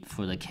longer need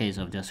for the case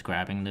of just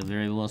grabbing the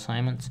variable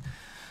assignments.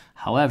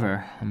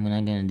 However, I'm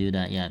not gonna do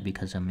that yet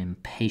because I'm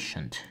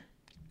impatient.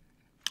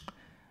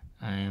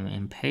 I am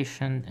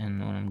impatient, and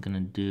what I'm gonna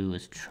do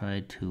is try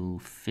to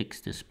fix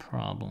this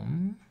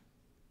problem.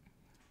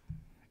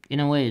 In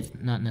a way, it's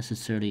not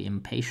necessarily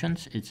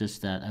impatience, it's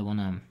just that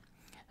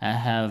I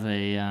have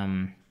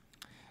a,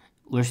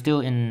 we're still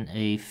in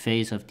a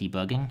phase of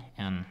debugging,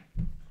 and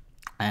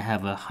I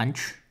have a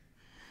hunch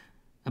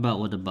about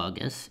what the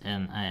bug is,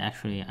 and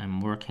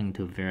I'm working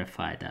to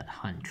verify that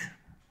hunch,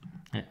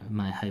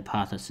 my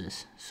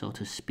hypothesis, so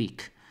to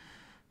speak.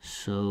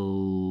 So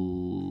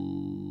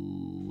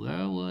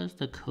where was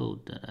the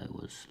code that I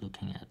was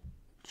looking at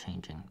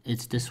changing?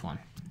 It's this one.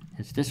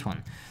 It's this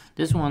one.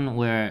 This one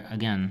where,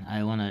 again,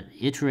 I want to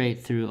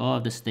iterate through all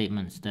of the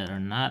statements that are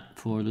not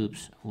for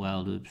loops,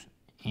 while loops,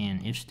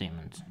 and if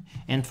statements.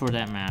 And for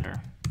that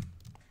matter,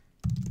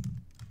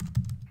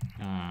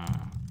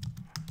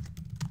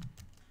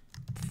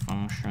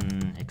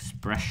 function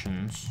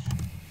expressions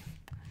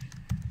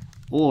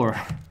or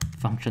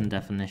function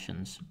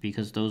definitions,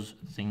 because those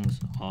things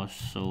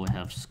also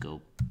have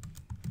scope.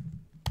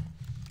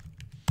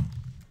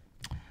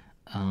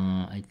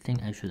 I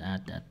think I should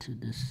add that to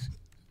this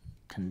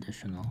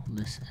conditional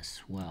list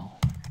as well,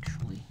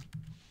 actually.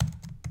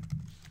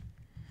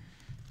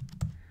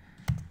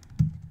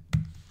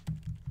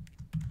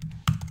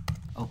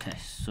 Okay,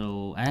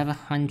 so I have a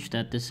hunch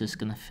that this is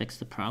gonna fix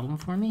the problem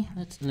for me.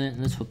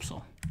 Let's hope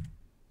so.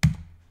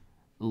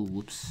 Oh,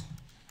 whoops.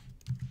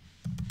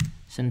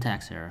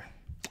 Syntax error.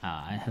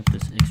 I have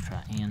this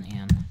extra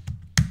and.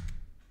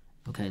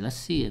 Okay, let's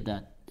see if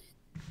that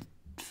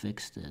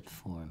fixed it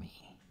for me.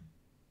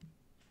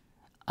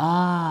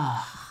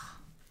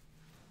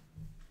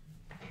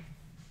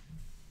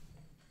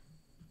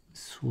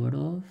 Sort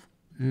of?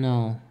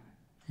 No,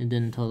 it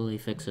didn't totally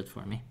fix it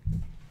for me.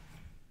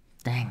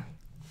 Dang.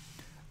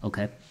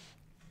 Okay.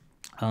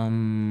 Let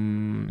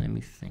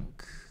me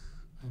think.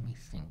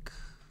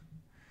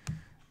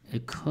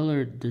 It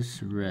colored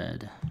this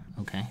red.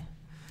 Okay.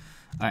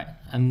 Alright,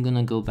 I'm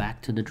gonna go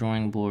back to the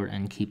drawing board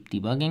and keep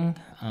debugging.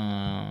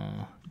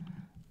 I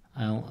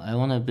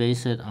want to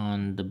base it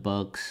on the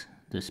bugs,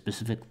 the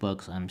specific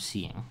bugs I'm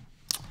seeing.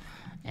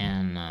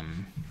 And,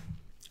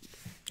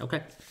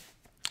 okay.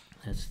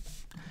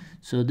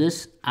 So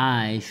this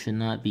I should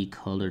not be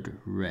colored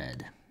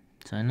red.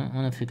 So I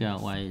want to figure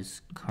out why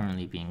it's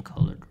currently being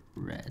colored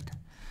red.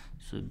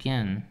 So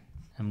again,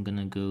 I'm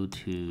gonna go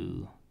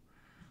to,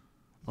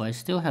 well, I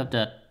still have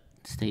that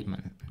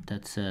statement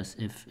that says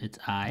if it's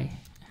I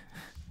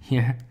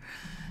here,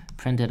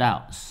 print it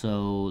out.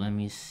 So let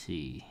me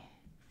see.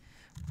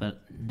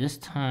 But this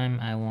time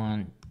I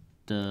want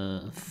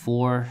the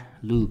for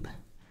loop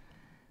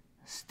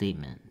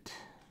statement.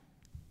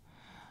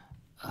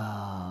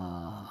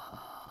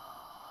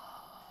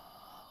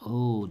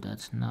 Oh,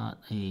 that's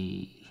not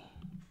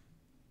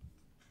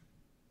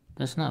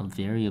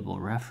variable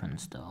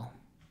reference though.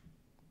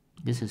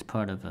 This is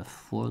part of a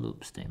for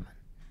loop statement,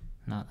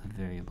 not a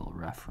variable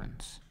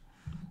reference.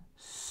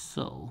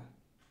 So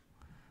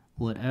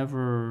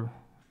whatever,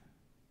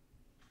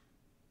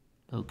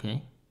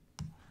 okay.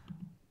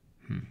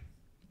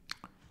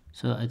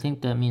 So I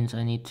think that means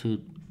I need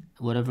to,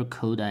 whatever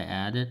code I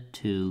added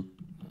to,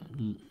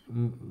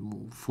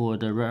 for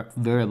the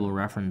variable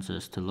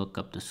references to look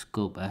up the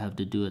scope, I have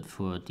to do it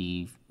for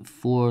the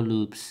for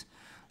loops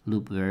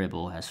loop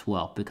variable as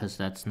well, because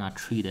that's not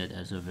treated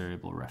as a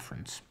variable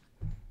reference.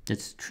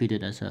 It's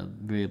treated as a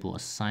variable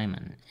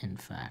assignment, in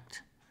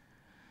fact.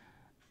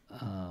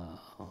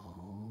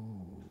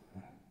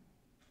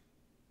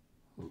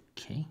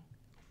 Okay.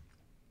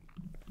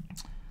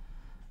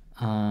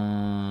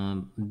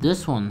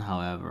 This one,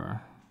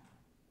 however,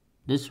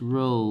 this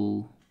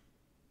row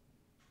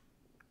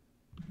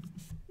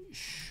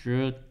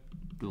should,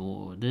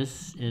 or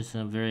this is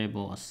a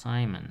variable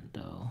assignment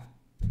though.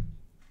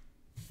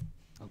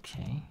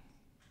 Okay.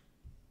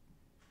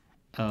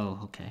 Oh,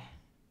 okay.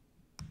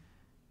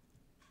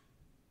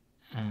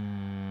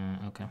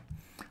 Okay.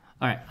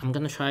 Alright, I'm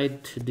gonna try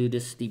to do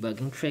this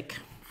debugging trick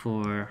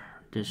for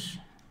this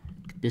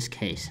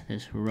case,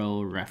 this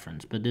row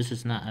reference, but this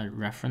is not a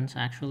reference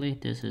actually.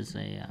 This is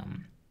a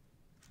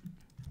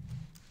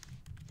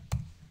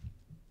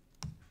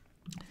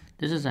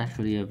this is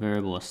actually a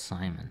variable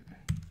assignment.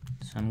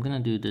 So I'm gonna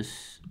do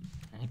this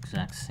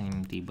exact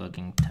same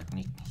debugging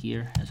technique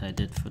here as I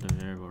did for the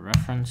variable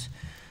reference,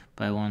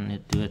 but I want to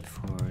do it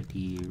for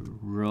the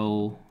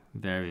row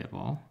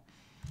variable,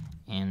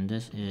 and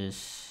this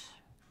is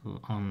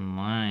on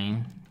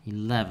line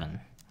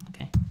 11.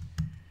 Okay.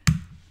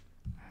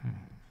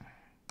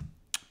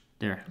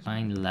 There,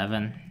 line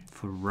 11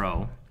 for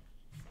row.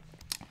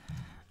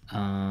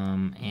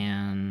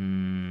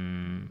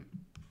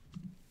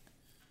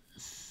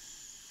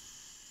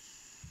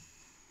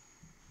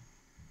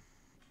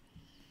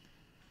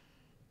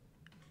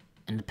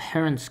 And the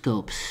parent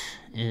scopes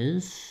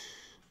is,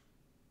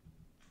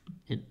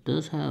 it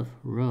does have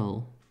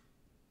row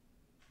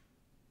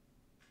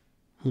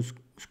whose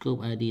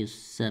scope ID is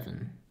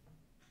 7.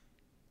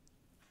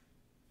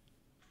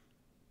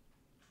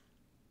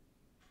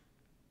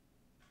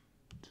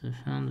 So I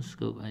found the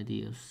scope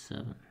ID of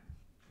 7.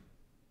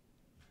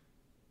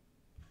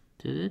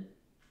 Did it?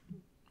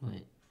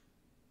 Wait.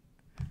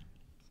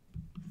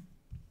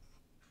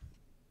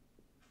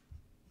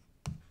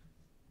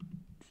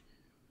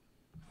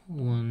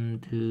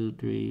 One, two,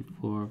 three,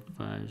 4,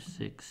 5,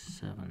 6,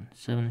 7.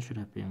 7 should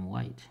have been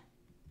white.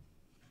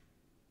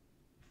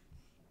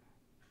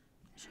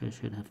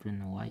 Should have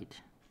been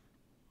white.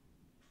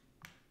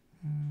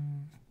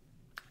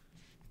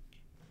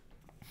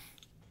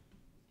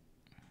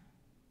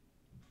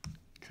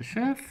 So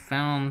should have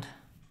found.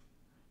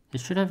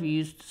 It should have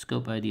used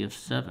scope ID of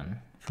 7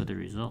 for the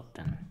result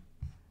then.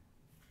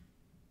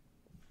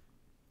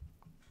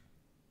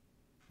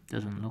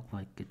 Doesn't look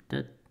like it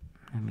did.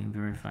 Let me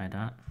verify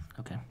that.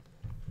 Okay.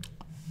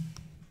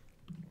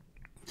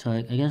 So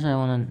I guess I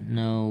want to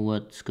know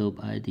what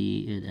scope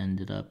ID it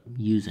ended up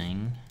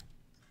using,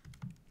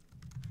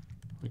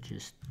 which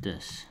is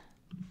this.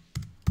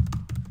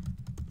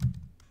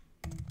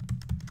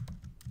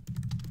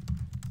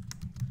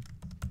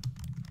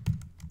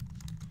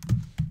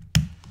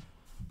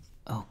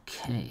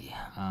 Okay,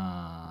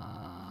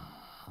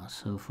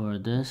 so for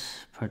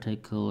this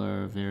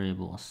particular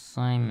variable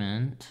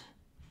assignment,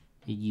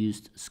 it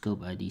used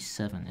scope ID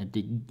 7.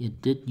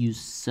 It did use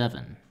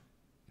 7.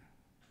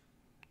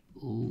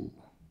 Ooh,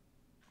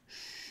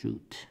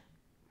 shoot.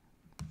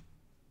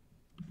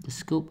 The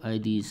scope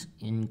IDs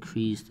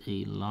increased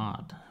a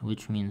lot,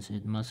 which means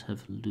it must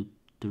have looped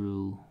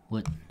through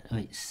what?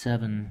 Wait,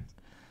 7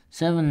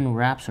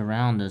 wraps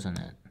around, doesn't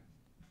it?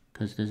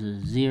 Because this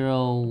is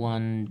 0,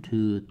 1,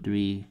 2,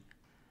 3,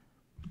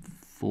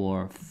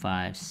 4,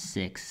 5,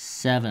 6,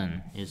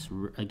 7 is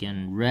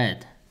again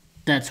red.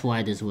 That's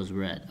why this was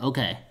red.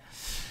 Okay.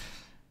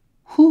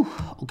 Whew.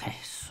 Okay,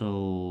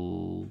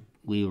 so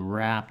we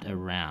wrapped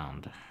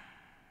around.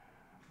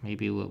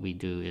 Maybe what we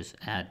do is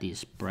add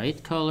these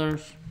bright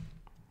colors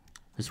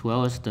as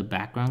well as the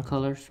background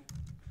colors.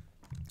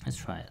 Let's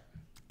try it.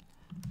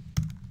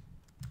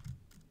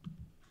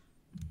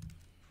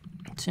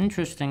 It's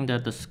interesting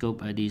that the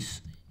scope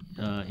IDs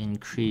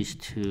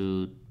increased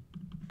to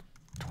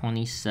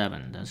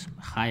 27. That's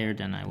higher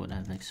than I would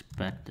have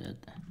expected.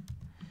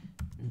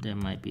 There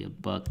might be a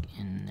bug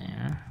in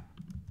there.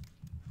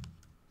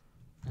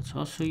 Let's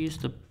also use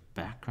the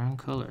background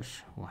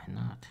colors. Why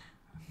not?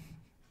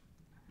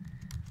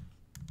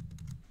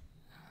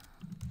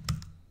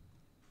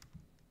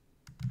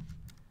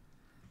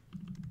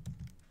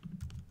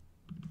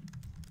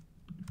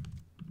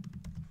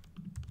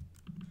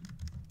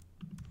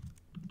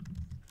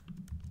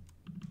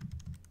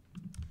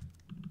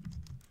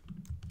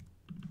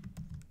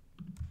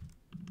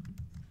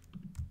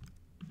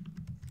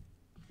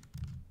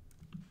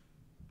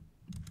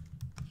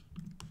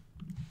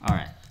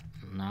 Alright,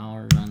 now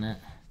I'll run it.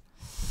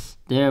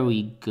 There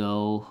we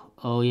go.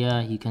 Oh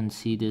yeah, you can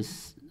see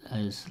this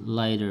is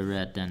lighter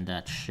red than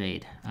that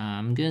shade.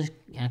 I'm just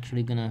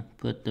actually gonna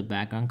put the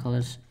background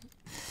colors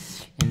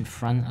in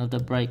front of the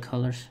bright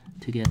colors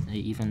to get an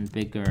even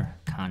bigger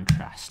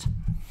contrast.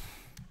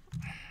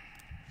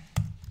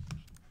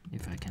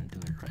 If I can do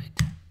it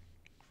right.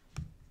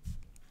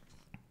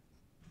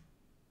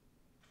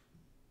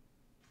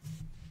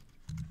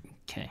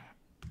 Okay,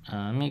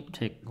 let me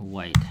take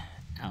white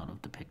out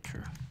of the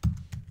picture.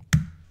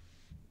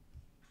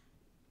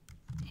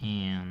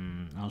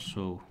 And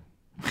also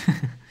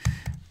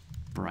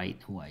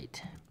bright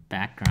white,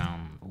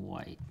 background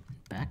white.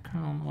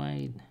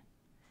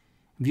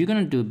 If you're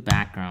gonna do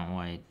background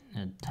white,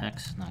 the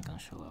text is not gonna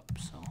show up,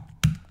 so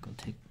go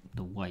take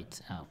the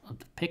whites out of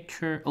the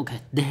picture. Okay,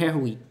 there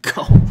we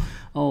go.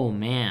 Oh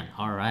man,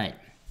 all right.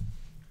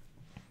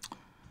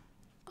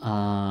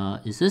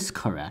 Is this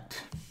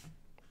correct?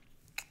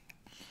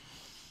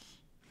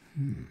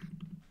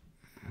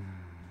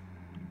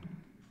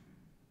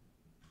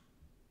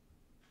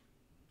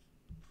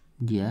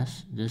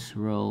 Yes, this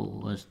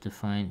row was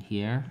defined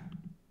here,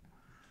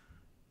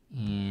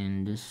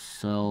 and this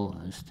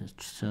cell is the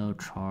cell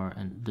char,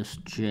 and this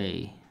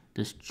J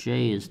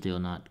is still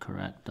not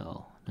correct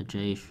though. The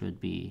J should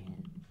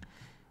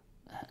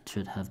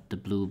have the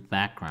blue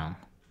background.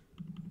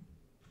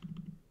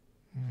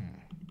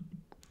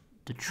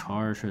 The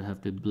char should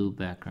have the blue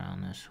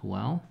background as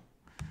well,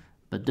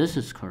 but this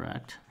is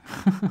correct.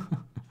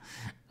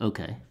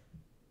 Okay.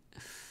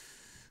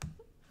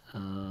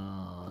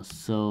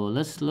 So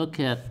let's look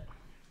at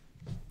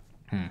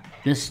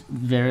this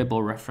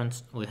variable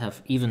reference. We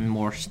have even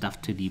more stuff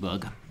to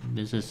debug.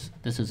 This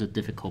is a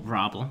difficult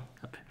problem.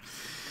 Okay.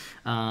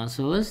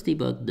 So let's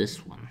debug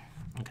this one.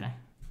 Okay.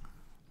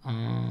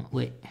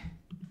 Wait.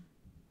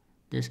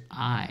 This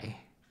I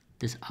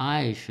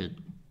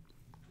should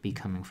be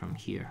coming from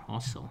here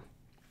also.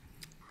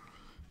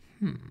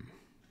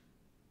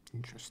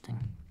 Interesting.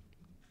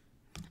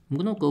 I'm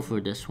gonna go for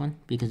this one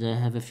because I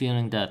have a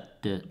feeling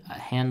that the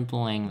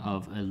handling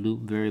of a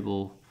loop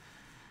variable,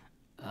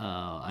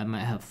 I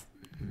might have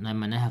I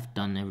might not have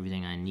done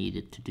everything I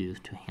needed to do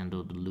to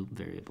handle the loop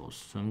variables.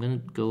 So I'm gonna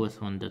go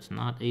with one that's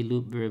not a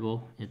loop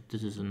variable.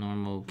 This is a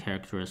normal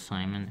character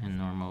assignment and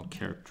normal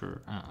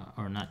character,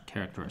 or not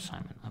character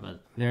assignment,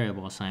 but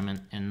variable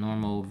assignment and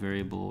normal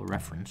variable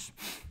reference.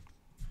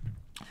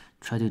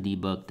 Try to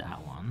debug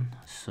that one.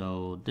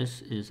 So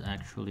this is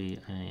actually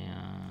a,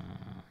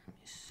 let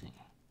me see.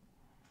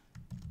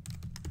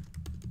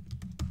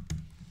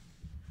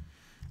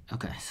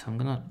 Okay, so I'm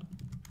gonna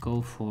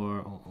go for,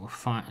 or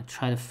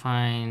try to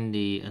find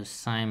the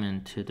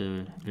assignment to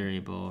the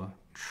variable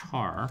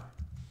char.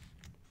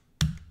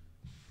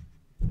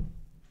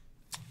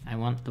 I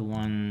want the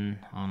one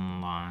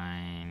on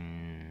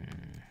line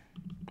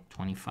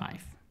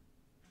 25.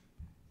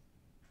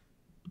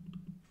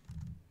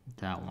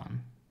 That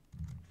one.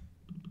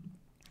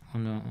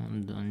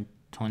 On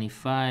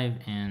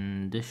 25,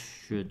 and this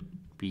should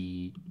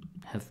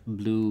have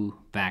blue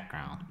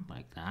background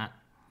like that.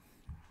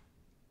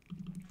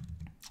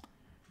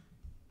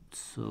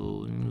 So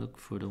let me look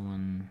for the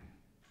one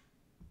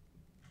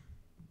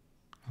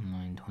on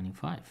line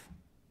 25.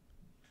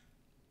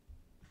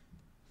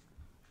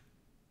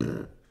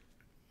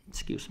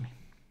 Excuse me.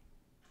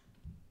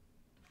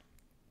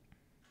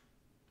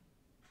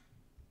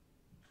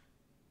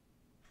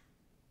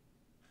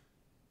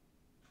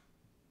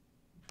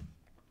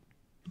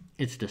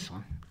 It's this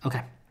one.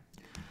 Okay.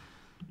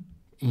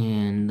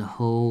 And the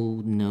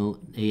whole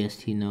node,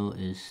 AST node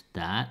is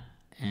that.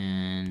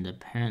 And the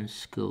parent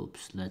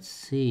scopes, let's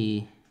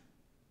see.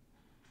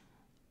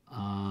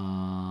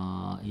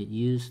 It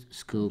used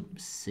scope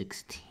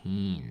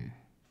 16.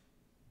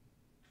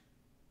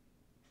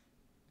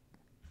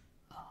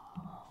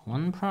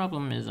 One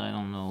problem is I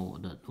don't know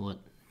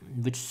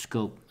which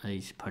scope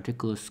a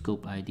particular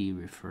scope ID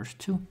refers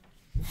to.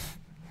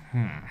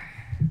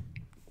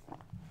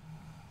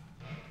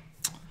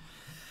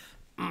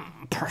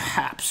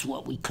 Perhaps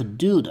what we could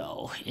do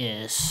though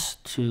is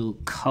to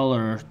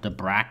color the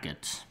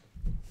brackets.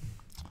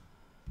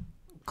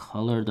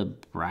 Color the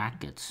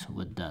brackets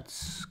with that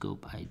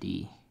scope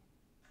ID.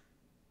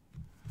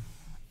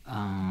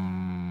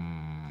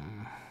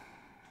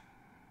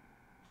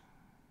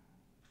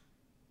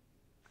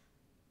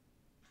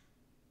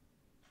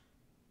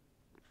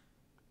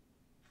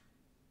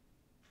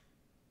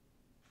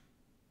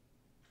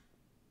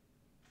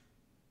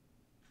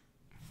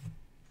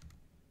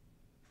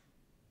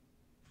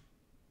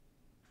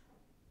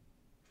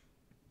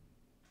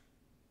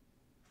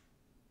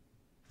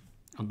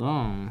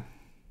 Although,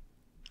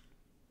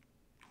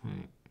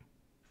 wait.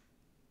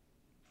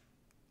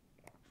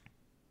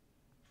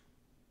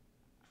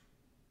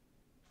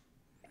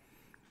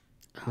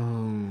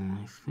 Oh,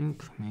 I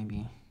think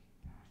maybe.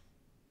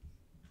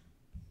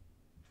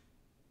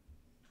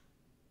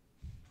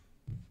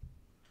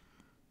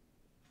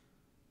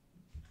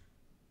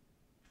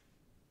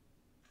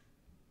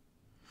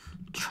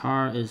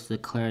 Char is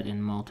declared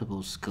in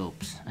multiple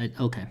scopes.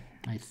 Okay,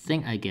 I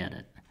think I get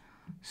it.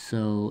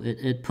 So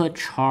it put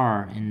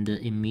char in the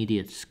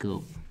immediate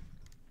scope.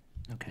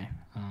 Okay,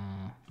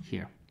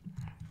 here.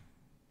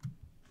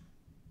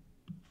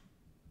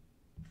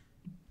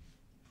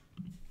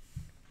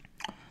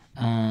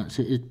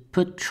 So it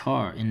put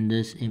char in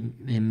this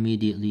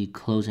immediately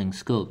closing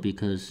scope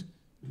because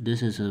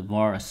this is a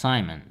var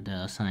assignment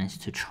that assigns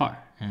to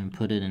char and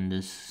put it in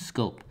this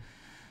scope.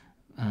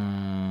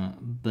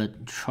 But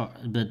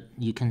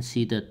you can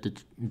see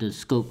that the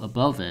scope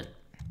above it,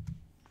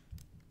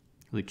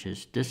 which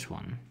is this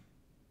one,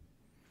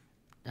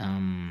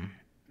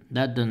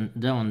 that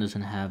one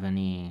doesn't have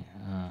any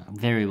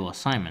variable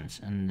assignments,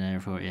 and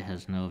therefore it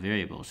has no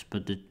variables.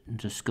 But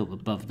the scope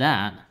above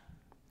that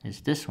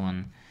is this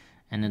one,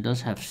 and it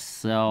does have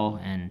cell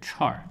and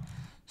char.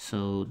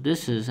 So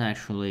this is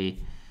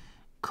actually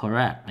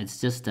correct. It's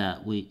just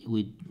that we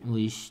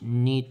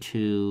need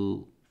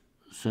to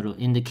sort of,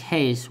 in the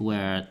case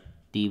where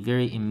the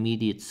very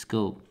immediate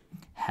scope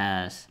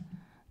has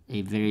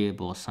a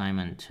variable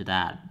assignment to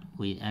that,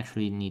 we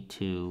actually need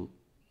to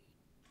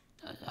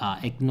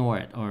ignore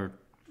it, or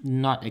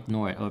not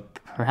ignore it, or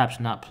perhaps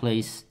not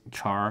place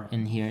char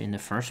in here in the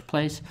first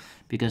place,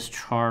 because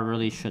char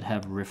really should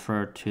have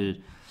referred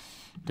to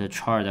the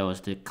char that was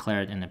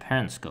declared in the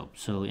parent scope.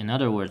 So in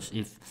other words,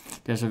 if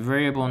there's a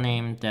variable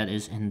name that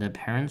is in the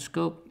parent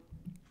scope,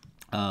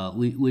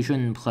 we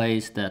shouldn't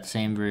place that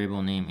same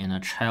variable name in a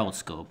child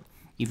scope,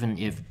 even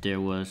if there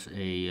was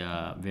a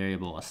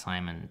variable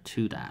assignment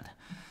to that.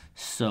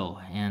 So,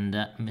 and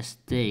that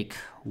mistake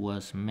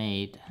was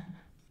made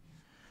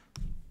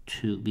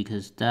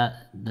because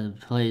the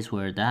place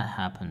where that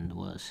happened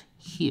was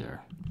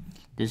here.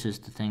 This is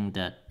the thing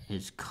that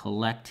is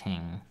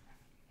collecting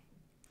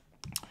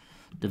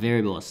the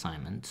variable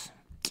assignments,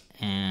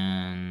 and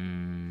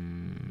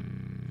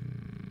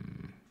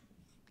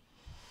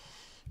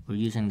we're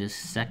using this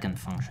second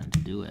function to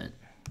do it.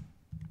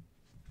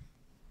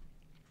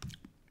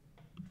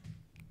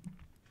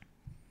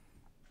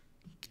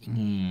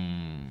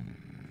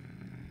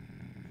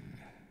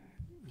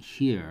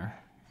 Here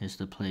is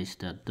the place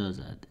that does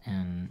it,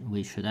 and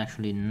we should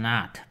actually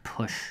not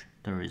push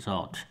the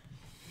result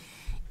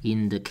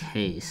in the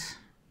case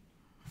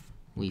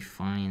we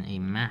find a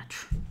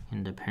match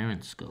in the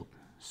parent scope.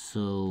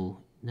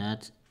 So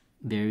that's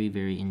very,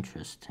 very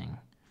interesting.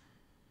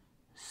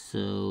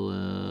 So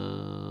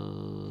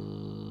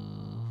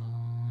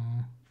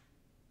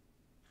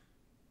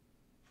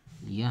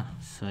yeah,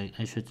 so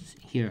I should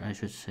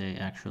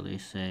actually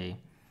say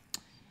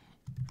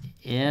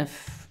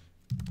if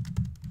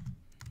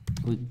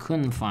we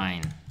couldn't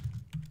find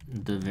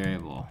the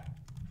variable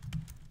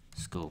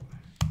scope,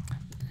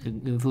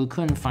 if we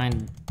couldn't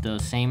find the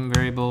same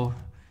variable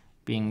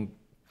being,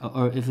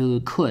 or if we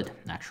could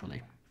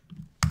actually,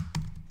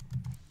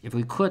 if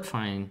we could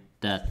find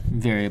that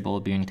variable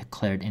being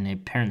declared in a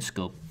parent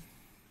scope,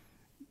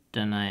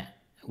 then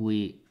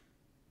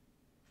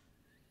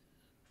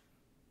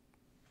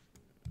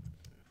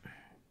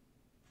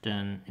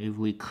then if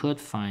we could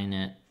find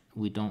it,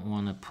 we don't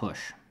want to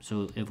push.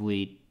 So if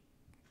we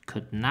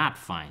could not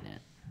find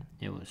it,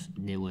 it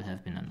would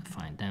have been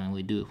undefined. Then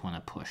we do want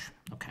to push.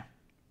 Okay.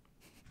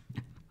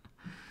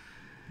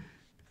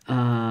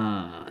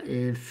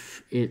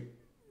 If it,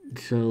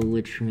 so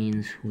which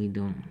means we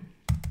don't.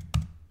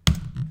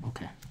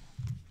 Okay.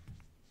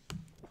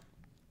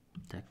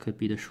 That could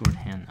be the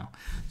shorthand now.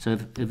 So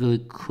if we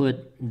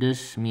could,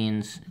 this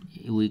means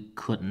we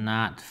could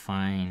not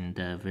find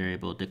the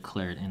variable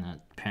declared in a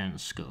parent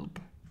scope.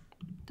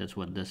 That's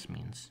what this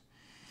means.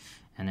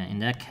 And then in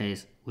that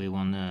case, we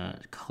want to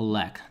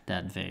collect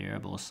that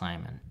variable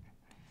assignment.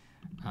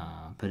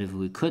 But if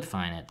we could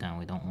find it, then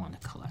we don't want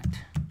to collect.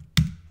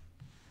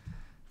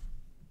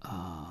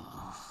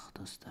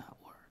 Does that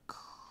work?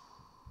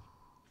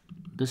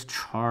 This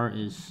chart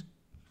is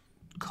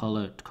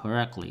colored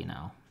correctly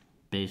now,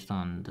 based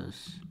on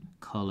this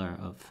color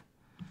of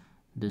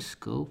this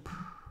scope.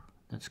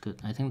 That's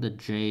good. I think the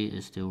J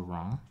is still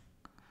wrong,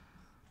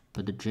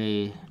 but the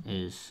J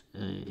is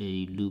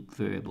a loop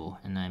variable,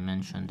 and I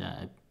mentioned that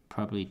I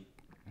probably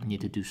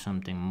need to do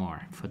something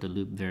more for the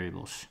loop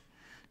variables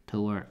to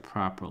work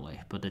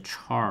properly. But the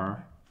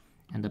char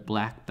and the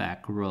black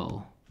back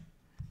row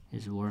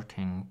is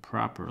working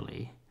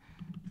properly.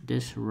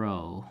 This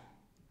row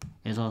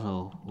is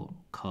also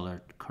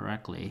colored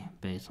correctly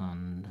based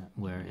on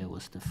where it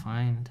was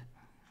defined.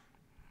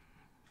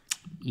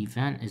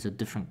 Event is a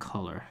different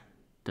color.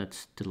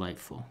 That's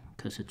delightful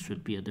because it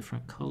should be a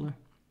different color.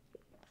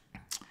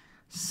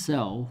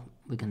 Cell,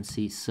 we can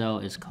see cell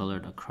is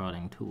colored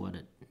according to what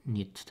it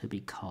needs to be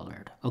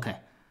colored. Okay,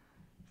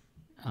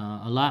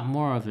 a lot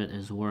more of it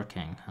is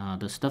working.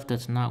 The stuff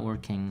that's not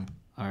working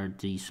are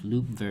these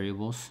loop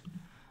variables.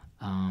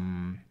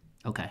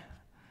 Okay,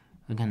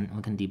 we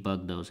can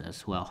debug those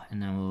as well,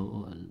 and then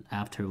we'll,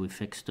 after we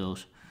fix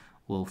those,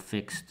 we'll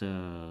fix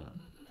the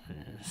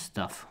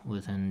stuff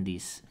within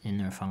these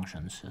inner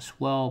functions as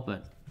well.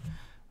 But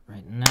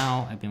right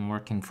now I've been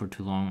working for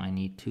too long. I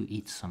need to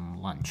eat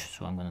some lunch,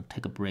 so I'm gonna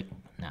take a break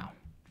now.